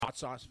Not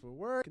Sauce for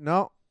Work.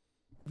 No.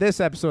 This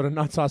episode of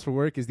Not Sauce for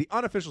Work is the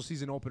unofficial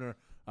season opener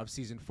of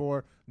season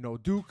 4. No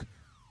Duke.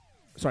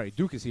 Sorry,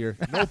 Duke is here.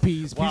 No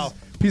Peas. Wow.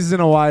 Peas is in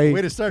Hawaii.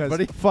 Way to start,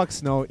 buddy. Fuck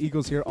Snow.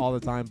 Eagles here all the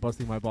time,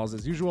 busting my balls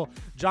as usual.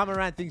 John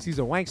Moran thinks he's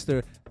a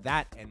wankster.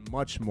 That and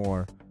much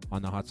more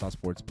on the Hot Sauce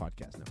Sports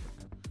Podcast Network.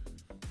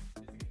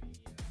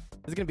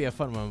 This is going to be a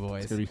fun one,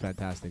 boys. It's going to be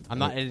fantastic. I'm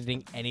not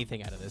editing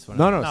anything out of this one.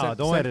 No,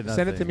 Don't edit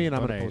Send it to nothing. me and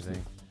I'm Don't going to edit post it.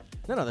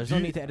 anything. No, there's no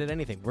need to edit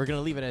anything. We're going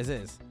to leave it as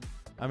is.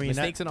 I mean,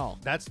 Mistakes and all.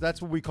 That's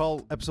what we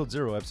call episode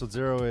 0. Episode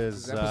 0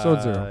 is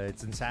Episode 0.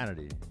 It's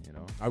insanity. You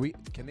know. Are we?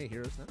 Can they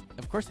hear us now?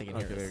 Of course they can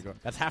hear Okay, us. there you go.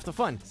 That's half the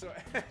fun. So,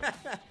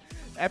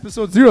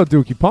 episode 0,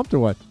 Duke. You pumped or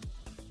what?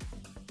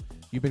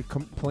 You've been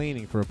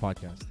complaining for a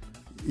podcast.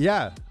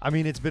 Yeah. I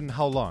mean, it's been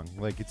how long?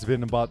 Like it's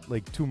been about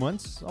 2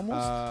 months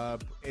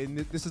almost. And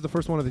this is the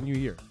first one of the new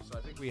year. So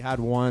I think we had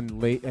one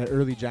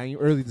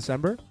early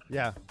December,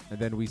 Yeah. and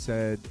then we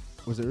said,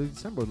 was it early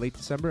December or late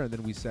December? And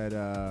then we said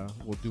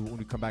we'll do when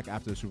we come back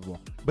after the Super Bowl.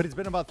 But it's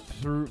been about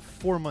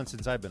 4 months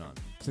since I've been on.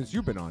 Since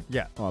you've been on,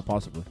 Yeah. oh,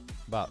 possibly.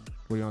 About. What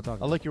do you want to talk I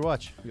about? like your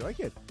watch. You like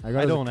it? I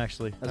don't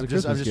actually. as a I'm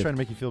just Christmas gift. trying to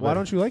make you feel Why better.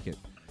 don't you like it?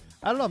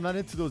 I don't know. I'm not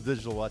into those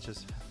digital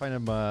watches. I find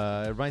them.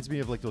 It reminds me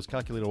of like those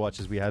calculator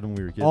watches we had when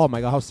we were kids. Oh my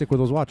god, how sick were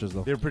those watches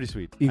though? They're pretty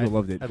sweet. Eagle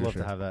loved it. I'd for love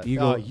sure. to have that.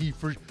 Eagle, You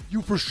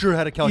for sure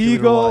had a calculator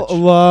Eagle watch.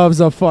 loves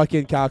a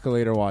fucking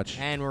calculator watch.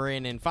 And we're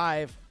in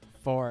 5,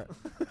 4,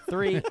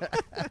 3,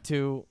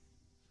 2.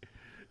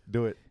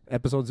 Do it.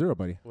 Episode 0,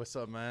 buddy. What's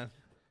up, man?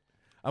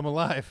 I'm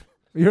alive.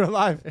 You're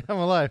alive. I'm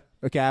alive.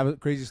 Okay, I have a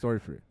crazy story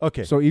for you.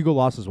 Okay. So Eagle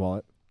lost his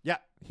wallet. Yeah.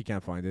 He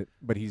can't find it,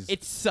 but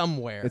It's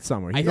somewhere. it's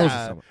somewhere. He I knows know.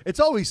 it's somewhere. It's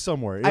always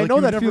somewhere. I Like, know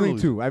you that never feeling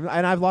lose. too.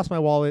 I've lost my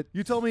wallet.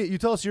 You tell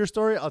us your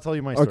story. I'll tell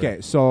you my story.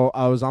 Okay, so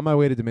I was on my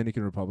way to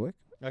Dominican Republic.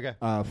 Okay.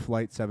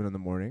 Flight 8 in the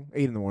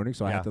morning.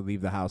 So I Yeah. had to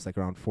leave the house like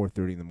around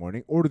 4:30 in the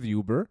morning. Order the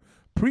Uber.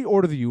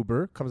 Pre-order the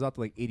Uber. Comes out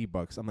to like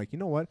 $80. I'm like, you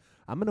know what?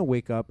 I'm gonna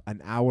wake up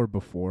an hour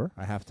before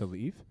I have to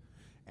leave,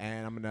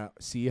 and I'm gonna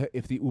see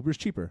if the Uber's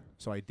cheaper.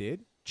 So I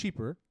did.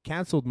 Cheaper.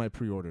 Canceled my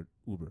pre-ordered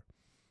Uber.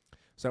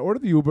 So I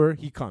ordered the Uber.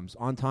 He comes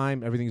on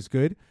time. Everything's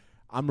good.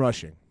 I'm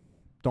rushing.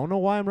 Don't know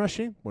why I'm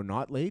rushing. We're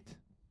not late.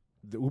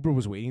 The Uber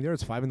was waiting there.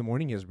 It's 5 in the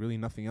morning. He has really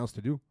nothing else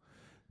to do.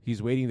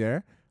 He's waiting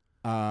there.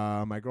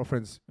 My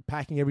girlfriend's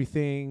packing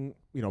everything,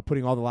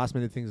 putting all the last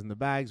minute things in the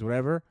bags,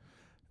 whatever.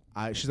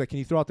 She's like, can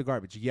you throw out the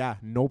garbage? Yeah,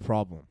 no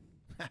problem.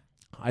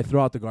 I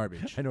throw out the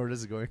garbage. I know where this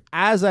is going.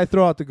 As I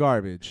throw out the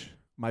garbage,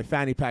 my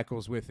fanny pack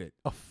goes with it.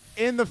 Oh,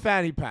 In the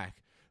fanny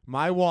pack,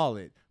 my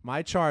wallet,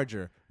 my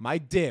charger, my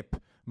dip,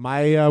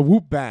 my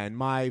Whoop band,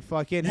 my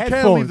fucking You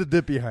headphones. can't leave the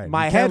dip behind.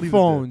 My You can't leave the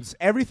dip. headphones,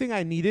 everything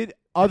I needed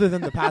other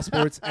than the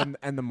passports and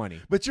the money.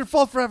 But your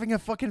fault for having a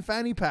fucking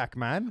fanny pack,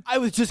 man. I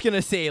was just going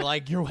to say,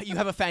 like, you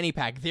have a fanny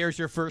pack. There's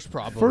your first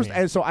problem. First, here.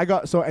 and so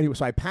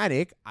I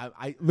panic.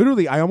 I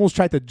literally almost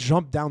tried to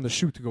jump down the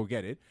chute to go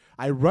get it.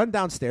 I run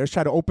downstairs,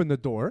 try to open the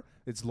door.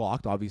 It's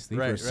locked, obviously,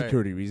 for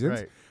security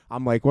reasons. Right.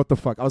 I'm like, what the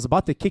fuck? I was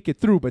about to kick it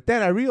through, but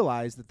then I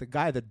realized that the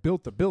guy that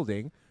built the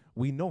building,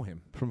 we know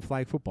him from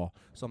flag football.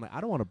 So I'm like, I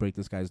don't want to break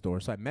this guy's door.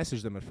 So I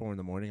messaged him at 4 in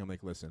the morning. I'm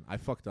like, listen, I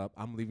fucked up.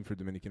 I'm leaving for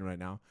Dominican right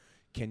now.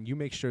 Can you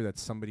make sure that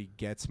somebody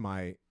gets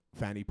my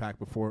fanny pack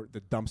before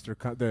the dumpster,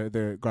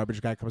 the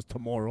garbage guy comes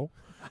tomorrow?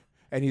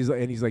 And he's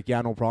like,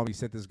 yeah, no problem. He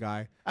sent this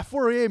guy. At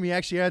 4 a.m., he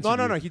actually answered.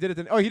 No. you. He did it.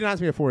 He didn't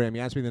answer me at 4 a.m. He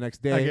answered me the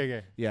next day.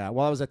 Okay. Yeah.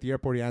 While I was at the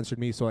airport, he answered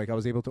me. So I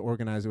was able to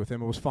organize it with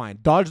him. It was fine.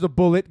 Dodged the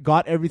bullet.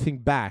 Got everything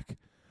back.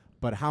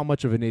 But how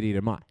much of an idiot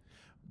am I?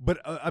 But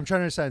I'm trying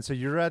to understand. So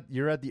you're at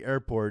the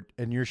airport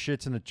and your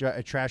shit's in a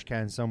trash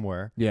can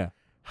somewhere. Yeah.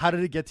 How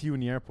did it get to you in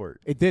the airport?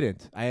 It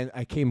didn't.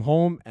 I came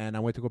home and I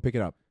went to go pick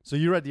it up. So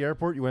you were at the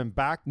airport. You went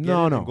back.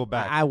 No. And go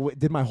back. I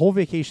did my whole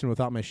vacation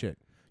without my shit.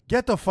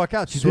 Get the fuck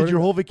out. You Swear did to your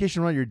God. whole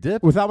vacation on your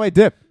dip? Without my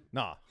dip.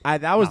 Nah.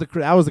 That was the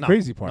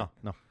crazy part.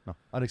 No.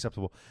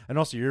 Unacceptable. And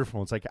also your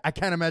earphones. Like I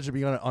can't imagine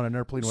being on an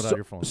airplane without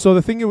your phone. So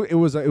the thing, it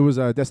was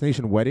a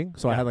destination wedding.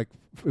 So I had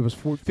it was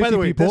 50 By the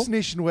way, people.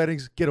 destination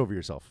weddings, get over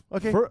yourself.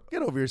 Okay?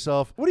 Get over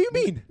yourself. What do you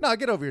mean? No,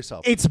 get over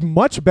yourself. It's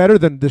much better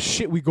than the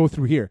shit we go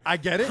through here. I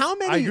get it. How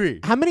many? I agree.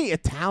 How many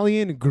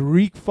Italian,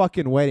 Greek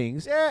fucking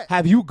weddings Yeah.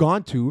 have you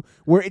gone to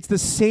where it's the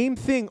same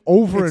thing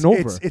over and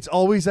over? It's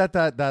always at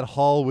that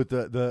hall with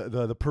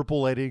the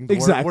purple lighting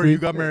exactly where you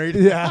got married.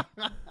 Yeah,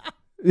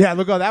 yeah.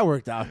 Look how that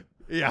worked out.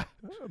 Yeah.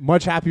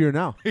 Much happier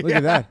now. Look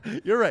at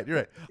that. You're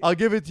right. I'll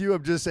give it to you.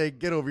 I'm just saying,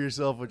 get over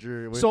yourself with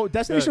your. So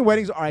destination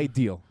weddings are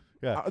ideal.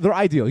 Yeah. They're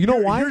ideal. You know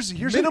why?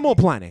 Here's minimal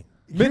planning.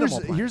 Minimal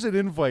planning. Here's an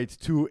invite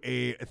to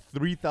a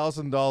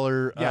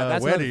 $3,000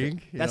 that's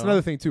wedding. That's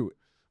another thing too.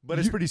 But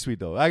it's pretty sweet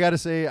though. I gotta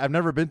say, I've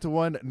never been to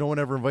one. No one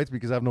ever invites me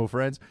because I have no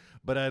friends.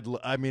 But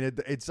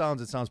it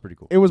sounds pretty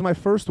cool. It was my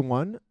first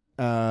one.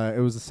 It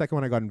was the second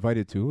one I got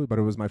invited to, but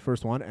it was my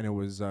first one, and it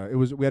was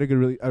we had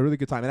a really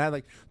good time. And I had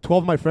like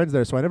 12 of my friends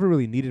there, so I never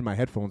really needed my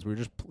headphones. We were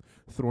just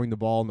throwing the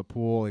ball in the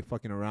pool, like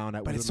fucking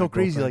around. But it's so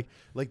crazy,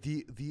 like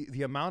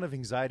the amount of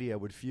anxiety I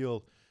would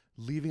feel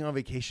leaving on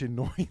vacation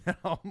knowing that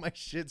all my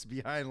shit's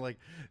behind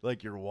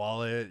like your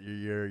wallet,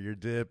 your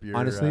dip, your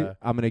Honestly,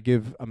 I'm gonna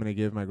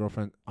give my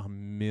girlfriend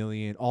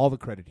all the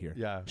credit here.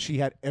 yeah. She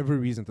had every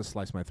reason to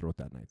slice my throat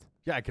that night.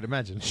 Yeah, I can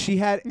imagine. She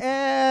had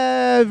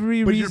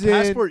every But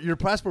reason. your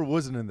passport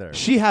wasn't in there.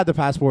 She had the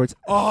passports.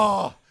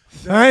 Oh,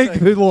 Thank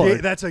the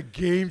Lord. That's a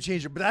game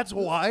changer. But that's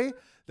why,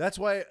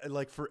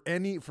 like for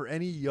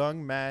any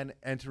young man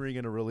entering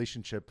in a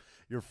relationship,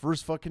 your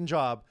first fucking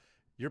job,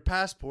 your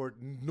passport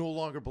no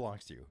longer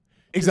belongs to you.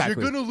 'Cause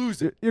Exactly. You're gonna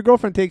lose it. Your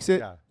girlfriend takes it,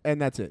 Yeah.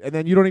 and that's it. And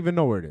then you don't even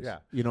know where it is. Yeah.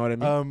 You know what I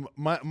mean?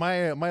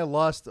 My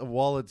lost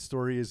wallet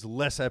story is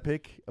less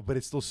epic, but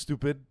it's still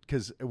stupid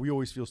because we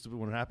always feel stupid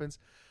when it happens.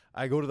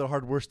 I go to the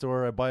hardware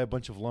store. I buy a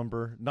bunch of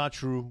lumber. Not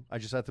true. I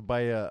just had to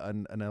buy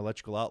an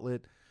electrical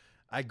outlet.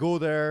 I go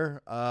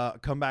there,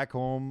 come back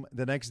home.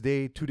 The next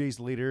day, 2 days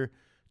later,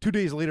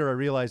 I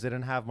realized I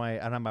didn't have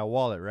my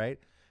wallet, right?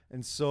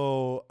 And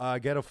so I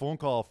get a phone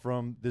call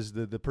from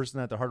the person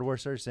at the hardware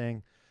store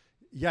saying,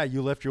 "Yeah,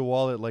 you left your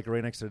wallet like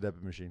right next to the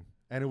debit machine,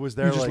 and it was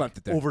there You just like left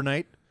it there.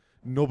 overnight.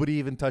 Nobody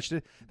even touched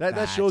it. That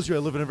That's shows you I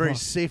live in a very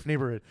fuck- safe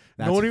neighborhood.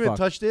 That's No one even fucked.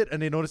 touched it,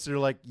 and they noticed. They're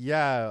like,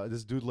 "Yeah,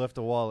 this dude left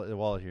a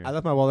wallet here." I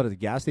left my wallet at the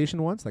gas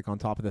station once, like on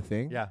top of the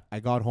thing. Yeah.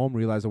 I got home,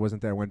 realized it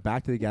wasn't there. Went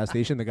back to the gas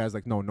station. The guy's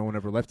like, no one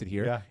ever left it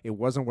here. Yeah. It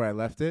wasn't where I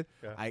left it.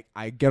 Yeah.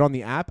 I get on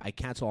the app. I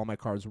cancel all my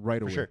cards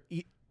right away. sure.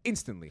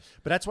 Instantly.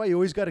 But that's why you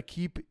always got to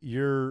keep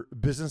your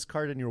business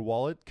card in your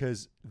wallet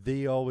because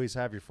they always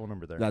have your phone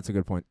number there. That's a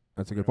good point.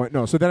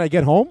 No, so then I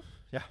get home.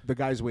 Yeah. The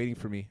guy's waiting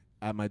for me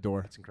at my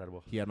door. That's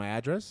incredible. He had my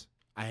address.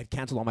 I had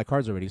canceled all my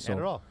cards already. Not at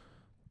So all.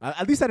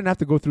 at least I didn't have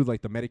to go through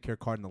like the Medicare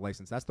card and the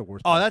license. That's the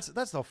worst. Oh, part.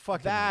 that's the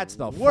fucking That's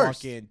the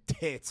worst. fucking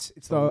tits.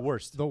 It's the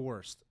worst. The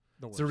worst.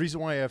 The It's the worst. reason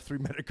why I have 3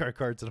 Medicare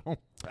cards at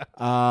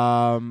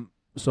home.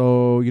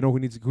 So you know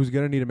who's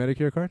gonna need a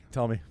Medicare card?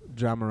 Tell me.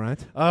 Ja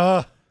Morant.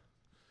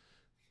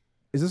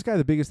 Is this guy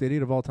the biggest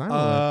idiot of all time?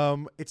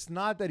 or what? It's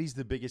not that he's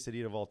the biggest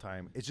idiot of all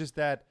time. It's just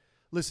that,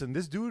 listen,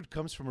 this dude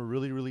comes from a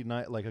really, really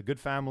nice, like a good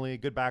family,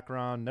 good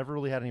background, never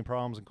really had any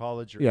problems in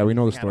college. Or Yeah, we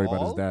know the anything story at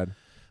about his all. dad.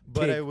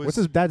 But Tig. I was, What's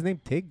his dad's name?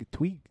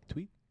 Tweet.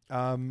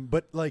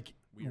 But like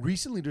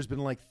recently, there's been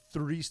like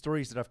 3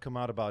 stories that have come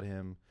out about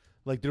him.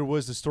 Like there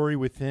was a story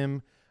with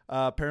him.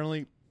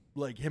 Apparently,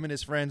 like him and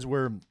his friends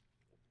were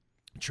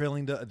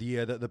trailing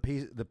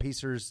the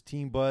Pacers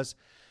team bus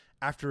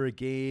after a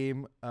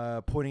game,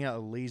 pointing out a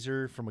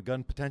laser from a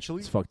gun potentially.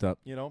 It's fucked up.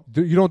 You know,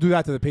 You don't do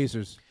that to the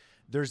Pacers.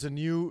 there's a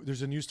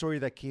new story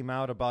that came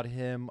out about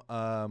him.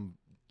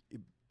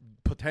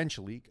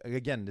 Potentially,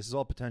 again, this is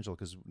all potential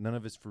because none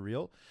of it's for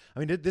real. I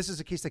mean, this is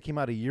a case that came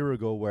out a year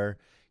ago where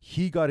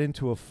he got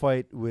into a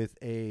fight with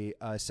a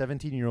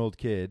 17-year-old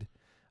kid,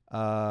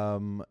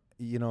 who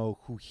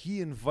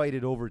he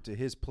invited over to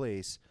his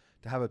place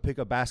to have a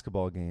pickup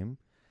basketball game.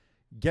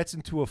 Gets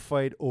into a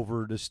fight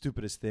over the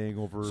stupidest thing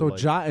over. So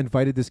Ja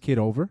invited this kid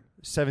over.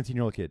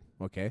 17-year-old kid.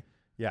 Okay.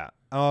 Yeah,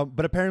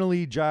 but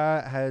apparently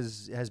Ja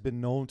has been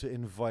known to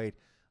invite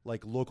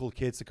like local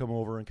kids to come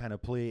over and kind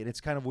of play, and it's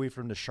kind of a way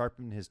for him to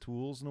sharpen his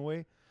tools in a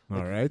way. Like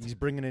All right. he's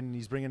bringing in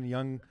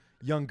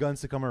young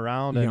guns to come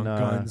around. Young and,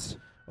 guns.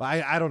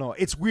 I don't know.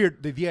 It's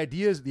weird. The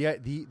idea is the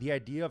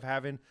idea of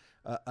having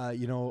a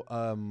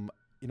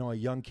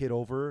young kid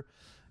over.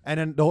 And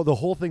then the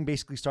whole thing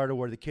basically started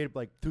where the kid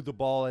like threw the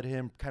ball at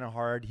him kind of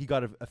hard. He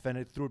got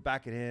offended, threw it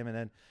back at him, and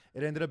then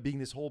it ended up being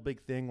this whole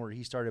big thing where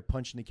he started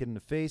punching the kid in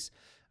the face.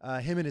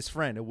 Him and his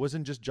friend. It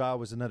wasn't just Ja; it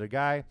was another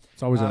guy.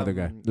 It's always another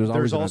guy. There's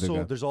always another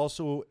guy. There's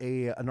also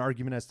an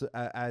argument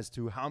as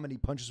to how many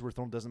punches were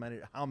thrown. Doesn't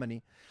matter how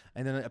many.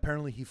 And then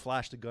apparently he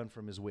flashed a gun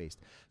from his waist.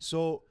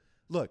 So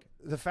look,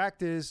 the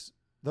fact is.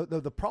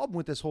 The problem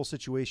with this whole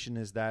situation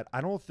is that I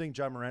don't think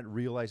Ja Morant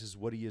realizes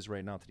what he is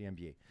right now to the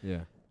NBA.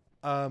 Yeah.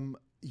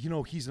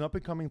 He's an up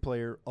and coming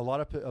player. A lot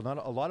of I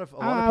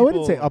people,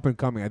 wouldn't say up and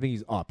coming. I think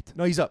he's upped.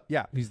 No, he's up.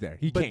 Yeah, He's there.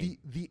 He but came.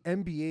 the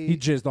NBA He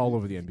jizzed all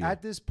over the NBA.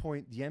 at this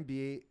point. The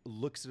NBA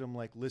looks at him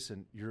like,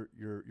 listen, you're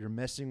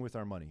messing with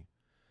our money.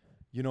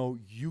 You know,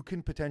 you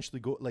can potentially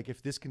go like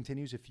if this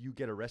continues, if you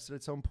get arrested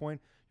at some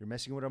point, you're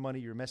messing with our money.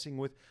 You're messing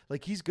with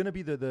like he's gonna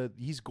be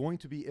he's going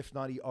to be, if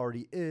not he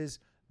already is,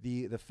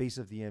 the face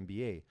of the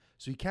NBA.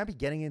 So you can't be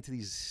getting into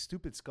these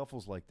stupid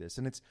scuffles like this.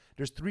 And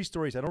there's 3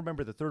 stories. I don't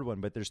remember the third one,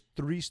 but there's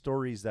 3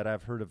 stories that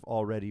I've heard of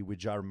already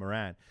with Ja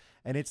Morant.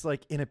 And it's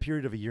like in a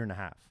period of a year and a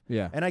half.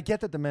 Yeah. And I get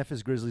that the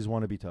Memphis Grizzlies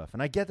want to be tough.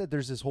 And I get that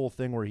there's this whole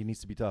thing where he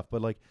needs to be tough.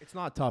 But like It's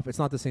not tough. It's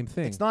not the same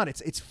thing. it's not.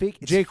 It's fake.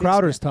 It's Jay fake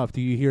Crowder's stuff. tough.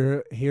 Do you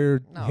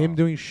hear No. him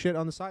doing shit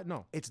on the side?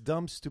 No. It's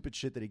dumb, stupid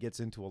shit that he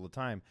gets into all the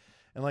time.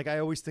 And like I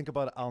always think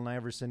about Allen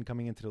Iverson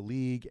coming into the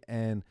league,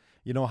 and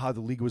you know how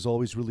the league was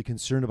always really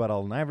concerned about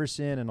Allen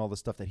Iverson and all the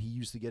stuff that he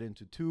used to get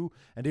into too,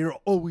 and they were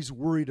always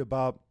worried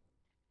about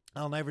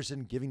Allen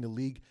Iverson giving the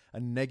league a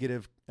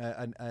negative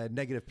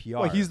PR.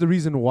 Well, he's the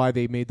reason why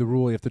they made the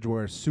rule you have to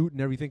wear a suit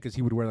and everything because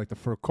he would wear like the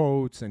fur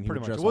coats and he pretty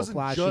would much. dress It wasn't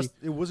all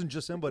flashy.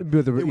 just him, but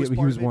But it was he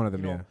part was of one it, of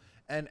them. you know?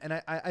 Yeah. And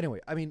I anyway,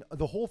 I mean,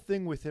 the whole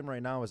thing with him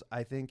right now is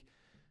I think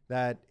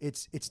that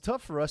it's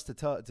tough for us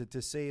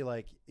to say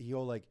like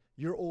like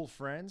your old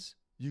friends.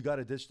 you got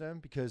to ditch them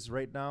because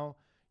right now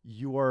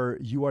you are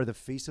the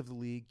face of the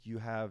league. You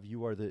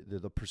are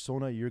the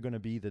persona you're going to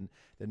be the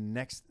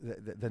next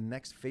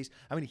face.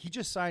 I mean, he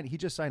just signed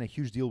a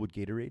huge deal with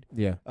Gatorade.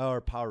 Yeah.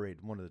 Or Powerade.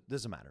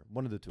 Doesn't matter.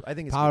 One of the two. I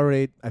think it's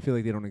Powerade. I feel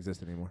like they don't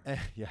exist anymore.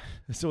 yeah.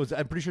 So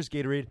I'm pretty sure it's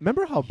Gatorade.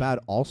 Remember how bad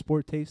All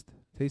Sport tasted?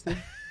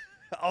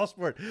 All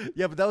Sport.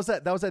 Yeah, but that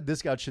was that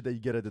discount shit that you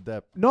get at the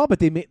dep. No, but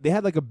they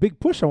had like a big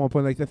push at one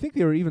point. Like I think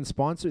they were even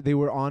sponsored. They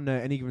were on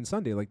Any Given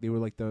Sunday. Like they were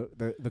like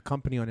the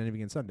company on Any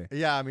Given Sunday.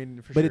 Yeah, I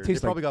mean, for But sure. it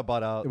tastes They probably like- got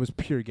bought out. It was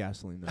pure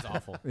gasoline. It's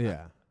awful.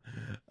 Yeah.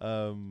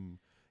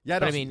 Yeah,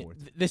 But I no, mean,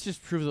 this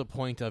just proves the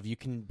point of you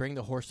can bring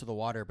the horse to the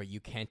water, but you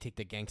can't take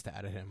the gangsta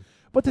out of him.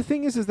 But the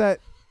thing is that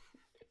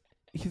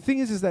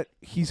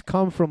he's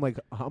come from like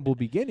humble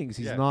beginnings.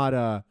 He's Yeah.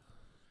 not.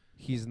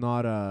 He's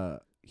not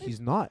a it's a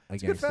good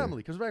gangster.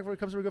 family. Comes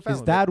from a good family.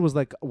 His dad was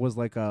like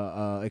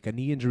a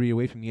knee injury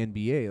away from the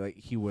NBA. Like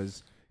he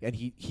was, and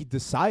he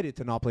decided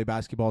to not play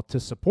basketball to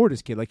support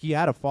his kid. Like he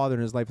had a father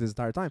in his life this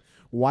entire time.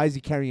 Why is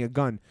he carrying a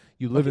gun?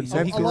 You live in So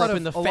he Memphis. grew lot up of-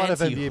 in the a lot of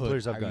fancy NBA hood.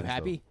 players have Are you guns,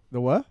 happy? The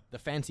what? The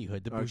fancy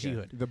hood, the bougie Okay.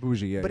 hood. The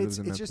bougie, yeah. But he it's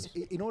lives in just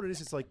Memphis. you know what it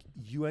is. It's like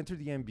you enter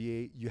the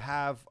NBA. You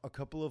have a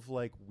couple of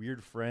like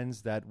weird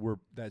friends that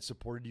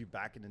supported you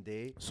back in the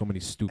day. So many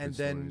stupid And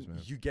then stories, man.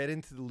 you get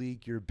into the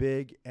league, you're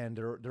big, and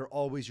they're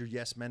always your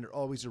yes men. They're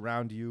always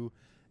around you,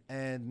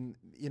 and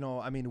you know,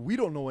 I mean, we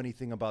don't know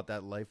anything about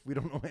that life. We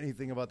don't know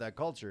anything about that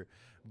culture.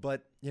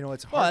 But you know,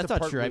 it's hard. Well, that's to not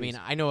part true. I ways. mean,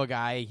 I know a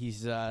guy.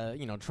 He's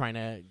trying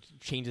to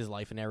change his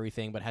life and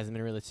everything, but hasn't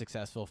been really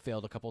successful.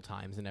 Failed a couple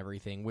times and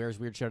everything. Wears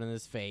weird shit on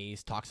his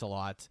face. Talks a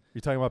lot.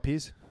 You're talking about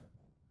peas.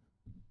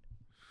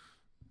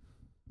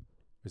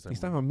 He's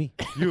talking about me.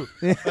 you.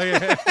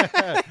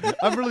 Okay.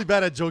 I'm really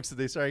bad at jokes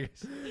today. Sorry,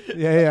 guys.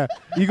 Yeah.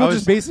 Eagle I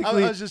just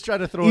basically. I was just trying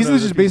to throw. Eagle in a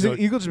just peas basically.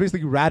 joke. Eagle just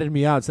basically ratted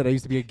me out. Said I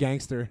used to be a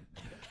gangster.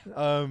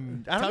 I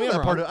me don't know I'm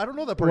that part. wrong. I don't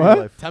know that part What? of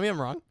your life. Tell me I'm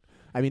wrong.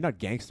 I mean, not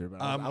gangster, but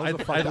I was a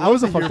I'd fucked love I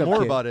was a to hear fucked up more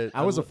kid. about it.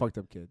 I was a fucked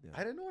up kid. Yeah. I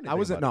didn't know anything. I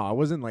wasn't. about No, I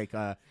wasn't like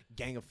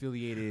gang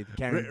affiliated,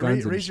 carrying it.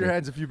 guns. and Raise your shit.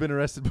 hands if you've been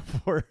arrested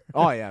before.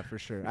 Oh yeah, for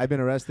sure. I've been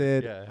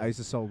arrested. Yeah. I used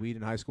to sell weed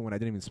in high school when I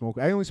didn't even smoke.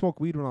 I only smoked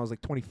weed when I was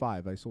like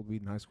 25. I sold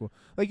weed in high school.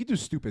 Like you do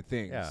stupid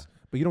things, Yeah.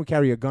 but you don't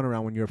carry a gun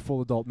around when you're a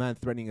full adult man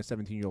threatening a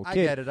 17-year-old I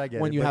kid. get it. I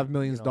get when it. you but, have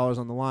millions you of know, dollars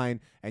on the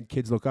line and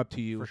kids look up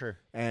to you, for sure.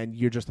 and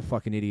you're just a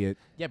fucking idiot.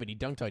 Yeah, but he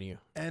dunked on you.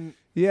 And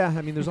Yeah,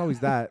 I mean, there's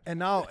always that. and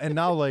now,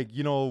 like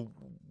you know,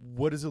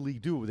 what does the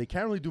league do? They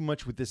can't really do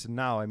much with this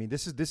now. I mean,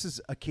 this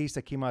is a case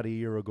that came out a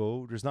year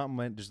ago. There's not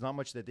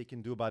much that they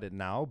can do about it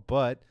now.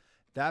 But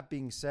that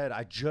being said,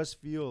 I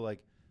just feel like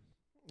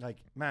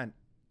man,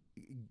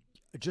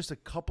 just a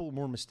couple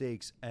more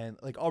mistakes, and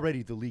like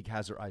already the league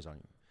has their eyes on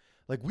you.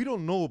 Like we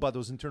don't know about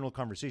those internal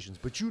conversations,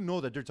 but you know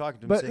that they're talking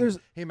to him But saying, there's-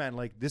 "Hey, man,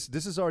 like this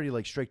is already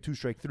like strike 2,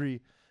 strike 3.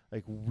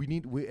 Like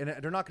and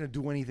they're not going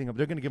to do anything.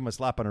 They're going to give him a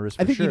slap on the wrist.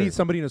 I for think sure. you need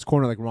somebody in his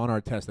corner like Ron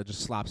Artest that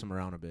just slaps him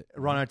around a bit.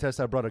 Ron Artest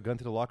that brought a gun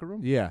to the locker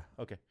room. Yeah,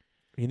 Okay.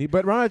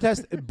 but Ron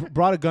Artest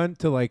brought a gun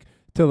to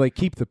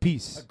keep the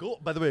peace.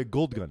 By the way, a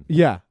gold gun.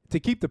 Yeah, to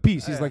keep the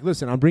peace. He's Yeah. like,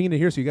 listen, I'm bringing it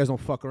here so you guys don't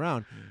fuck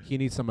around. He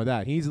needs some of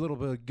that. He needs a little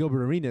bit of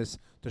Gilbert Arenas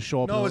to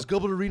show up. No, in it the- was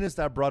Gilbert Arenas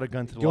that brought a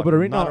gun to the Gilbert locker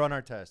room, Arenas- not no. Ron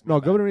Artest. No, My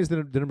bad. Gilbert Arenas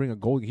didn't bring a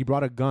gold. He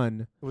brought a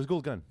gun. It was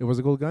gold gun. It was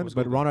a gold gun, was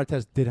but gold Ron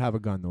Artest did have a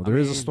gun though. There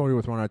is a mean, story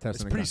with Ron Artest It's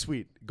and a pretty gun.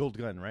 sweet. Gold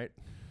gun, right?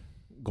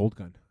 Gold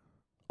gun.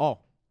 Oh,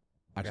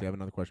 actually, Yeah. I have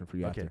another question for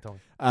you Okay, after. tell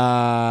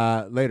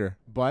me. Later.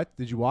 But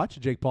did you watch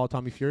Jake Paul,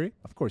 Tommy Fury?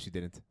 Of course you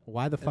didn't.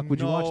 Why the fuck would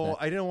you watch No, that?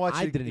 I didn't watch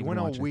I it. didn't It even went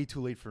on watch it. way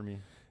too late for me.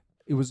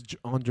 It was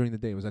on during the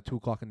day. It was at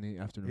 2:00 in the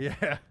afternoon.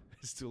 Yeah,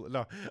 it's too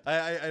no.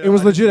 I It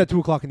was legit at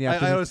 2:00 in the I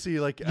afternoon. honestly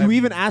like. You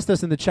even asked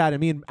us in the chat,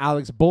 and me and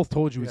Alex both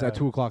told you it was at Yeah.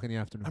 2:00 in the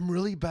afternoon. I'm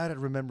really bad at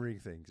remembering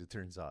things. It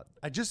turns out.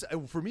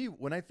 For me,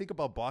 when I think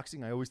about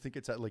boxing, I always think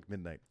it's at like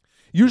midnight.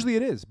 Usually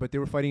it is, but they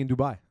were fighting in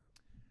Dubai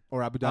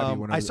or Abu Dhabi.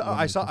 one I of the- saw. one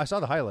I of the saw. two. I saw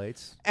the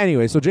highlights.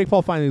 Anyway, so Jake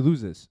Paul finally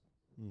loses.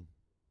 Hmm.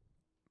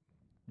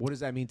 What does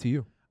that mean to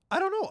you? I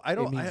don't know. I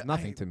don't. It means I-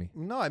 nothing I- to me.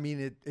 No, I mean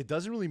it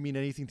doesn't really mean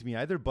anything to me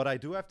either. But I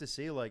do have to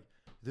say, like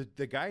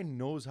the guy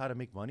knows how to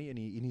make money, and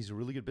he's a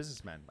really good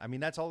businessman. I mean,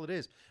 that's all it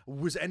is.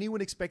 Was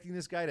anyone expecting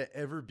this guy to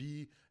ever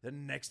be the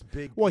next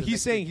big? Well, the he's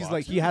next saying big he's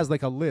like he boxer? has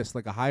like a list,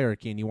 like a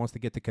hierarchy, and he wants to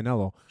get to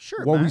Canelo.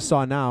 Sure, What we man.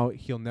 saw now,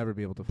 he'll never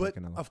be able to fight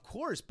But Canelo. of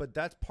course, but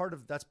that's part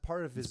of his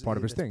part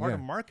of his that's thing, part yeah.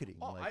 of marketing.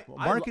 Oh, Like,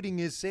 I marketing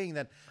is saying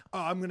that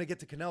I'm going to get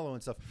to Canelo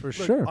and stuff. For Look,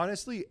 sure.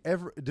 Honestly,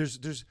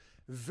 there's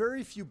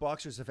very few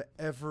boxers have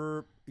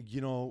ever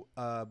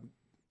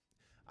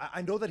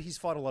I know that he's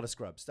fought a lot of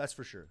scrubs. That's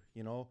for sure.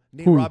 You know,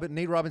 Nate Who?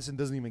 Robinson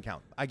doesn't even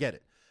count. I get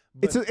it.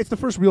 But It's the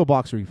first real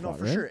boxer he no, fought,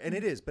 for right? sure, and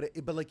it is. But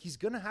like he's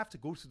gonna have to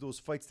go through those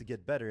fights to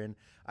get better. And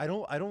I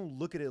don't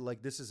look at it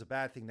like this is a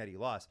bad thing that he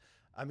lost.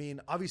 I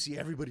mean, obviously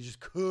everybody just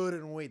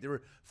couldn't wait. They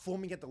were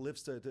foaming at the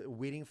lips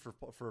waiting for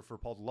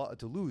Paul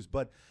to lose.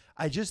 But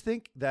I just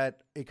think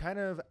that it kind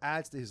of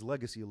adds to his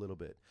legacy a little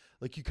bit.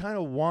 Like you kind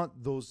of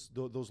want those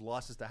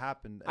losses to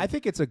happen. I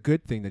think it's a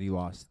good thing that he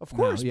lost. Of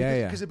course,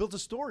 now. because it builds a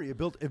story. It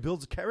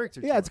builds a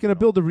character. Yeah, it's going to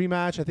build a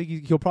rematch. I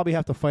think he'll probably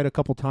have to fight a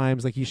couple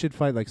times. Like he should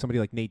fight like somebody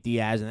like Nate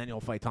Diaz, and then he'll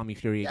fight Tommy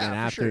Fury again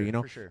after.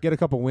 Sure, for sure. Get a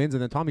couple wins,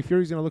 and then Tommy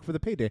Fury's going to look for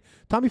the payday.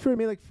 Tommy Fury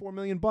made like $4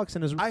 million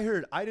in his.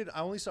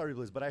 I only saw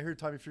replays, but I heard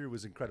Tommy Fury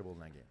was incredible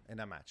in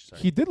that match.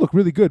 Sorry. He did look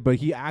really good, but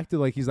he acted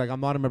like he's like,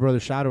 I'm not in my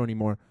brother's shadow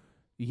anymore.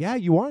 Yeah,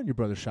 you are in your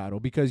brother's shadow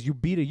because you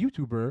beat a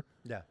YouTuber.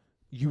 Yeah.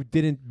 You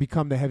didn't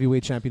become the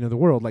heavyweight champion of the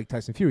world like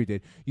Tyson Fury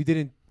did. You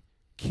didn't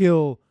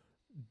kill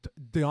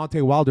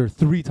Deontay Wilder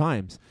 3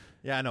 times.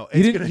 Yeah, I know.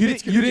 You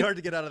It's gonna be hard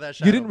to get out of that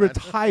shadow. You didn't man.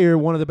 retire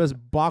one of the best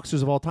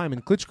boxers of all time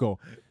in Klitschko.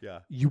 Yeah.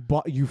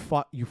 You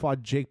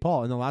fought Jake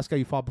Paul, and the last guy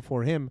you fought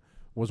before him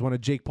was one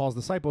of Jake Paul's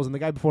disciples, and the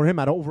guy before him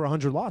had over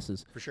 100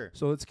 losses. For sure.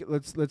 So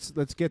let's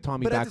get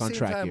Tommy But back at the on same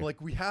track time, here.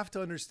 like we have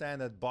to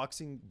understand that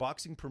boxing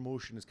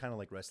promotion is kind of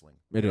like wrestling.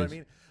 It you know is. what I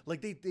mean?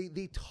 Like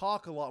they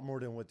talk a lot more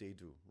than what they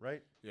do,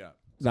 right? Yeah.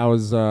 That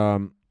was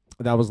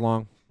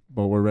long,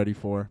 but we're ready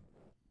for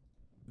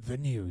the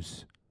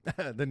news.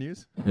 The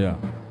news. Yeah.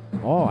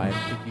 Oh, I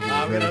think you guys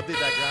I'm ready. gonna update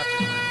that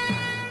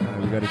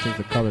graphic. We got to change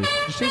the colors.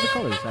 Just change the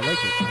colors. I like it.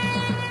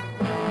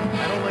 I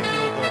don't like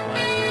the old dark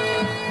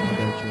lines. I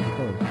gotta change the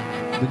colors.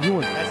 The new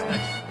one. That's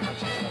next. I'm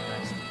changing up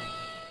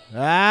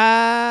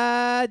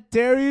next.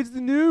 Terry, it's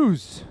the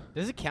news.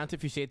 Does it count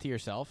if you say it to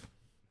yourself?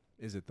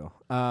 Is it though?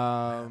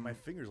 My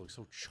fingers look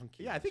so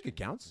chunky. Yeah, I think it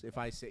counts if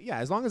I say. Yeah,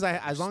 as long as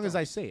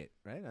I say it,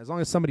 right? As long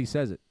as somebody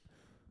says it.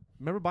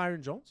 Remember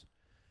Byron Jones?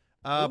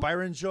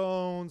 Byron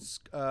Jones,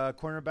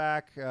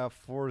 cornerback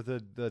for the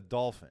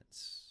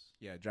Dolphins,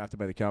 Yeah, drafted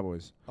by the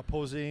Cowboys.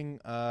 opposing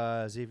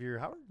Xavier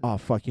Howard. Oh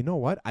fuck! You know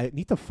what? I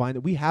need to find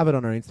it. We have it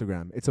on our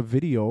Instagram. It's a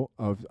video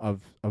of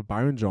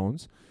Byron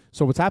Jones.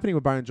 So what's happening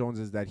with Byron Jones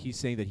is that he's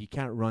saying that he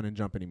can't run and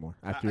jump anymore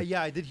after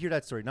Yeah, I did hear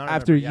that story. Now I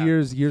after remember,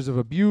 yeah. years of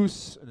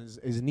abuse and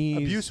his knees.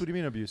 Abuse? What do you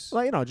mean abuse?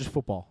 Like just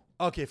football.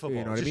 Okay, football.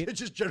 You know what I mean?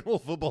 Just general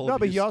football. No,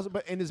 but abuse.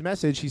 but in his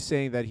message he's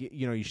saying that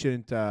you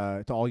shouldn't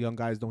to all young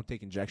guys don't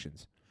take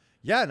injections.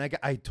 Yeah, and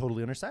I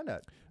totally understand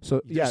that.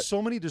 So There's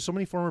so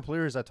many former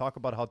players that talk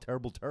about how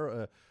terrible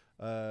Toradol,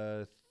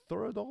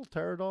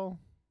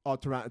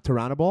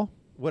 Tyranobol.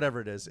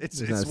 whatever it is.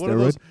 It's Isn't that a one of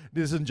those steroid?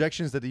 these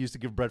injections that they used to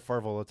give Brett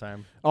Favre all the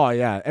time. Oh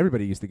yeah,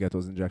 everybody used to get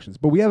those injections.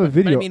 But we have a But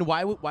video. I mean,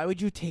 why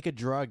would you take a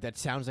drug that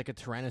sounds like a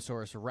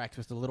Tyrannosaurus Rex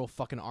with the little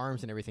fucking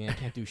arms and everything and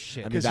can't do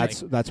shit? I mean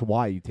that's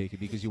why you take it,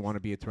 because you want to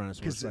be a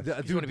Tyrannosaurus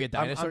Rex. you want to be a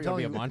dinosaur, you want to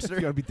be a you monster.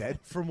 want to be dead.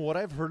 From what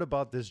I've heard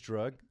about this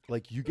drug,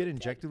 like you get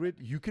injected with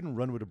it, you can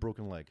run with a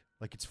broken leg.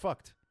 Like it's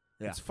fucked.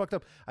 Yeah. It's fucked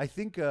up. I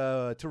think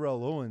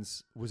Terrell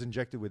Owens was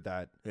injected with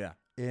that Yeah.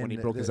 in When he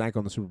broke his ankle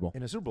in the Super Bowl.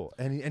 in a Super Bowl,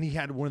 and he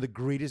had one of the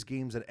greatest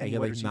games that He any had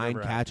wide like receiver 9 ever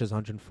had. catches,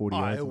 140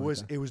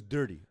 yards. It was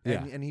dirty.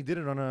 Yeah. And he did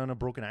it on a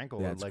broken ankle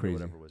Yeah, or it's leg crazy. or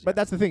whatever it was. But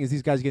that's the thing, is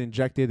these guys get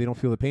injected, they don't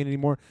feel the pain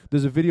anymore.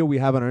 There's a video we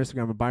have on our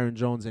Instagram of Byron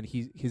Jones, and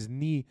his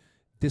knee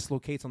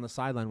dislocates on the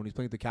sideline when he's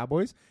playing with the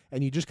Cowboys,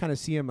 and you just kind of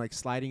see him like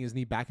sliding his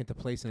knee back into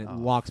place, and it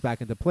locks back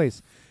into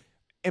place.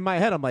 In my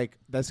head, I'm like,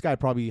 this guy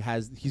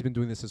he's been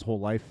doing this his whole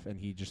life, and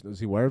is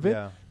he aware of it?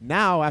 Yeah.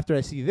 Now, after I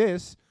see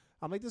this,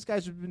 I'm like, this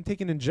guy's been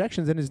taking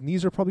injections, and his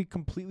knees are probably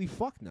completely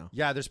fucked now.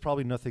 Yeah, there's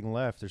probably nothing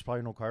left. There's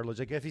probably no cartilage.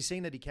 Like if he's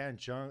saying that he can't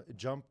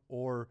jump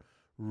or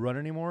run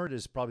anymore,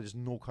 there's probably just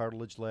no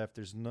cartilage left.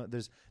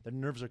 The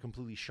nerves are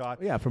completely shot.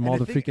 Yeah, from And all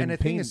the thing- freaking and the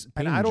thing pain. is,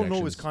 pain and I don't know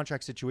his injections.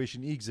 contract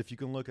situation, Eags. If you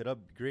can look it up,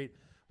 great.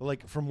 But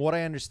like from what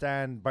I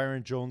understand,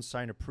 Byron Jones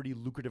signed a pretty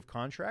lucrative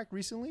contract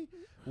recently,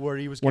 where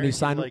he was When he guaranteed,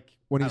 signed, like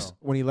when I he don't know.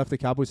 when he left the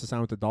Cowboys to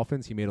sign with the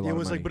Dolphins, he made a lot It of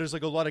was money. like, but it's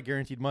like a lot of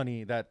guaranteed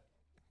money that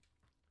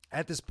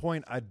at this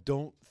point, I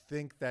don't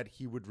think that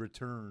he would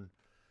return.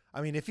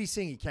 I mean, if he's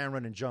saying he can't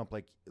run and jump,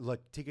 like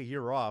take a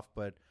year off,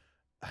 but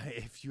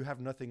if you have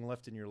nothing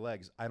left in your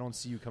legs, I don't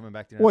see you coming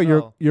back to the well,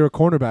 NFL. you're a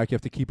cornerback. You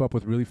have to keep up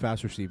with really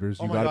fast receivers.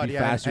 Oh You my got to God, be yeah.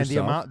 fast And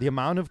yourself. the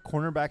amount of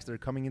cornerbacks that are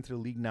coming into the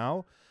league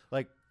now,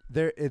 like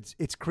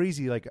it's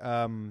crazy. Like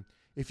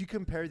if you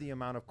compare the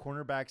amount of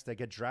cornerbacks that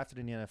get drafted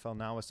in the NFL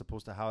now as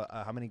opposed to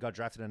how many got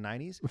drafted in the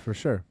 90s, For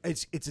sure.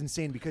 it's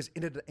insane because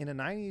in the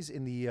 90s,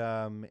 in the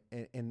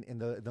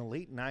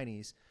late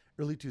 90s,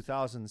 early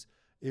 2000s,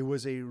 it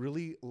was a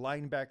really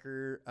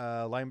linebacker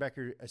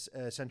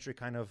centric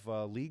kind of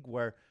league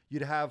where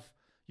you'd have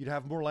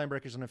more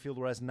linebackers on the field,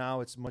 whereas now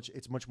it's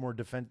much more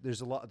defense. There's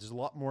a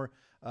lot more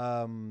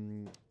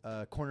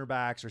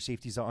cornerbacks or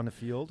safeties on the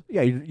field.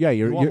 Yeah, you're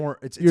You want more.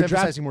 It's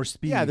emphasizing more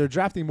speed. Yeah, they're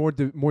drafting more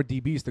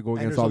DBs to go and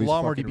against there's all a these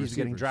lot more fucking DBs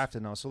getting receivers.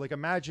 drafted now. So like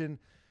imagine,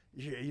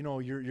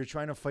 you're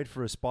trying to fight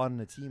for a spot in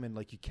the team and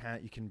like you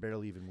can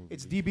barely even move.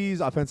 It's DBs,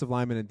 offensive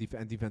linemen, and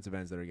defensive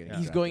ends that are getting.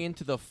 He's drafted. going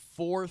into the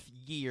 4th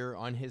year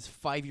on his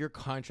 5-year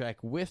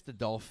contract with the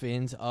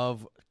Dolphins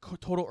of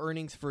total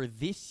earnings for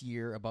this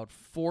year about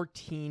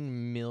 $14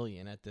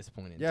 million at this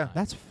point in time.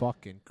 That's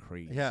fucking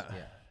crazy. Yeah.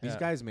 These Yeah.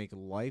 guys make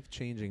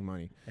life-changing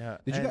money. Yeah.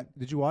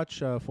 Did you watch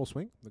Full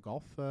Swing, the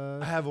golf?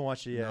 I haven't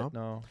watched it yet.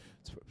 No.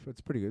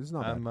 It's pretty good. It's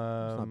not bad. I'm.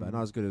 It's not bad.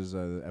 Not as good as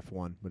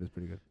F1, but it's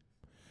pretty good.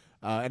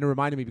 And it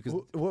reminded me because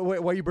Why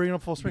are you bringing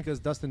up Full Swing? because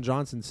Dustin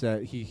Johnson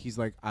said he's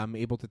like, I'm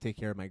able to take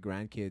care of my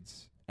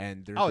grandkids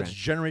and their It's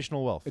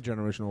generational wealth.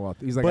 generational wealth.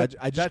 He's like, But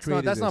I just that's not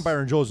created that's not this.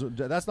 Byron Jones.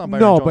 That's not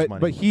Byron No, Jones but money.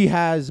 but he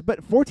has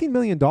 $14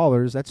 million.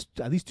 That's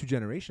at least 2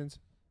 generations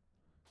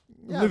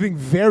Yeah. living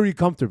very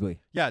comfortably,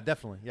 Yeah,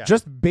 definitely. Yeah.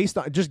 just based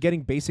on just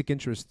getting basic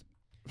interest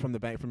from the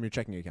bank from your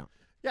checking account.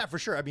 Yeah, for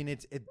sure. I mean,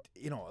 it.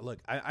 Look,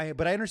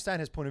 but I understand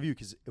his point of view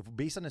because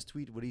based on his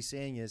tweet, what he's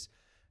saying is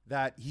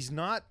that he's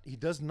not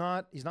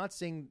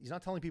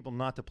telling people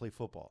not to play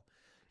football.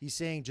 He's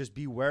saying just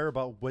beware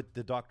about what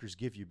the doctors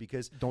give you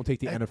because Don't take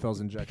the NFL's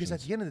injections. because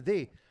at the end of the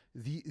day,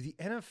 the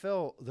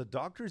NFL, the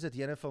doctors that the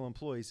NFL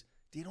employs,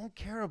 they don't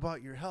care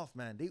about your health,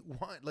 man.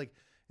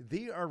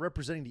 They are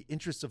representing the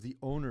interests of the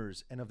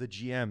owners and of the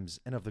GMs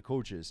and of the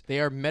coaches. They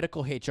are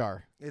medical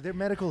HR. They're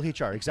medical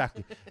HR,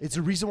 exactly. It's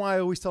the reason why I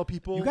always tell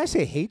people You guys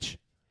say H?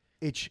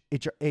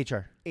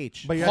 HR.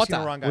 H. But you're asking the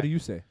Jota. wrong guy. What do you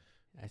say?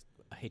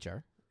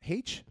 HR.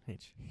 H?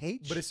 H.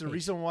 H? But it's the H.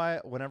 reason why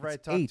whenever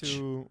It's I talk H.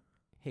 to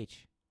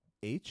H.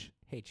 H?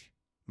 H.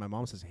 My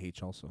mom says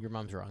H also. Your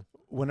mom's wrong.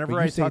 whenever But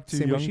you I say talk it to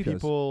the same way young she does.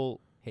 people.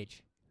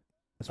 H.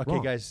 That's Okay,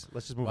 wrong. guys,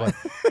 let's just move What?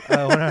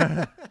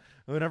 on.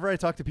 Whenever I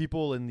talk to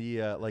people in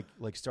the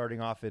like starting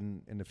off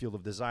in the field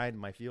of design,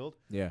 my field,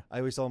 Yeah. I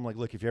always tell them like,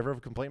 look, if you ever have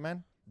a complaint,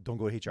 man, don't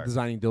go to HR.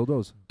 Designing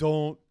dildos.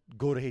 Don't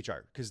go to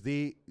HR because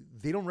they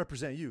don't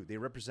represent you. They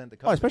represent the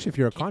Oh, company. especially if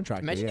you're a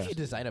contractor. Imagine Yeah. if you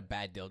design a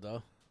bad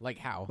dildo. Like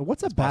how? But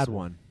what's a bad possible.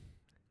 one?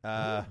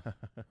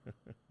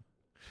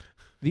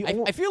 The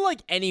I feel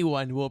like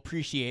anyone will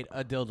appreciate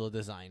a dildo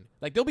design.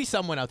 Like there'll be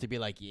someone out to be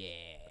like, yeah.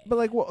 But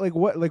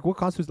what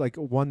constitutes like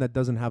one that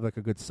doesn't have like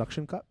a good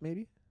suction cup?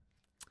 Maybe.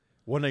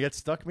 one that gets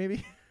stuck,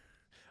 maybe.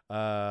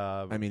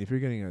 I mean, if you're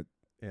getting a,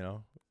 You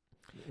know,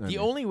 The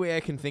only way I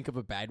can think of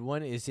a bad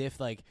one is if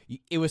like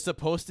it was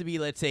supposed to be,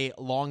 let's say,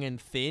 long and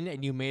thin,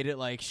 and you made it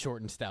like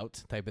short and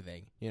stout type of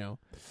thing. You know,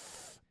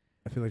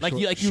 I feel like like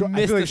short, you short- I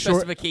missed feel the like short-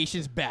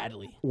 specifications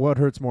badly. What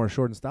hurts more,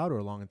 short and stout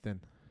or long and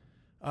thin?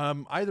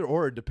 either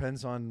or it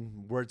depends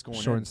on where it's going.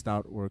 Short in. and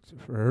stout works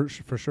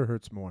for sure.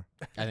 Hurts more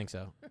I think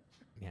so.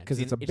 Yeah, because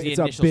the- it's a the it's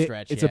a initial big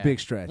stretch, it's yeah. a big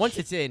stretch. Once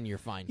it's in, you're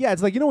fine. Yeah,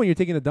 it's like when you're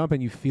taking a dump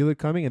and you feel it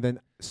coming, and then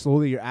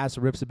slowly your ass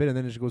rips a bit, and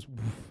then it just goes.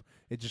 Woof,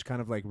 it just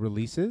kind of like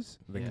releases.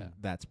 Like Yeah.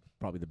 that's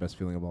probably the best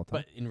feeling of all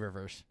time. But in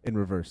reverse. In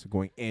reverse,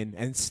 going in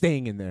and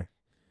staying in there.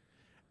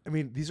 I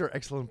mean, these are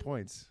excellent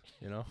points.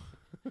 You know.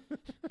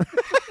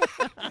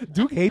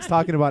 Duke hates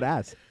talking about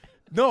ass.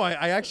 No,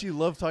 I actually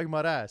love talking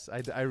about ass.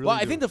 I really. Well, I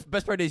do. think the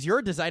best part is you're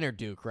a designer,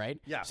 Duke, right?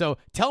 Yeah. So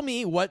tell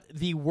me what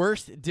the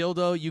worst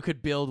dildo you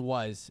could build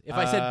was. If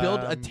I said build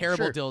a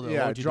terrible sure. dildo, what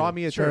Yeah, would you draw do?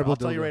 me a Sure, terrible I'll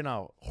tell you dildo. right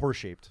now, horse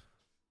shaped.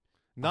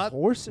 Not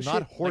horse not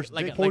shape? horse,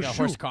 Like a horseshoe.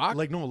 horse cock?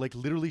 Like no, like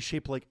literally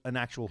shaped like an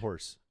actual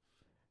horse.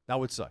 That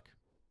would suck.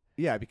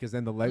 Yeah, because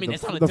then the I leg. mean, the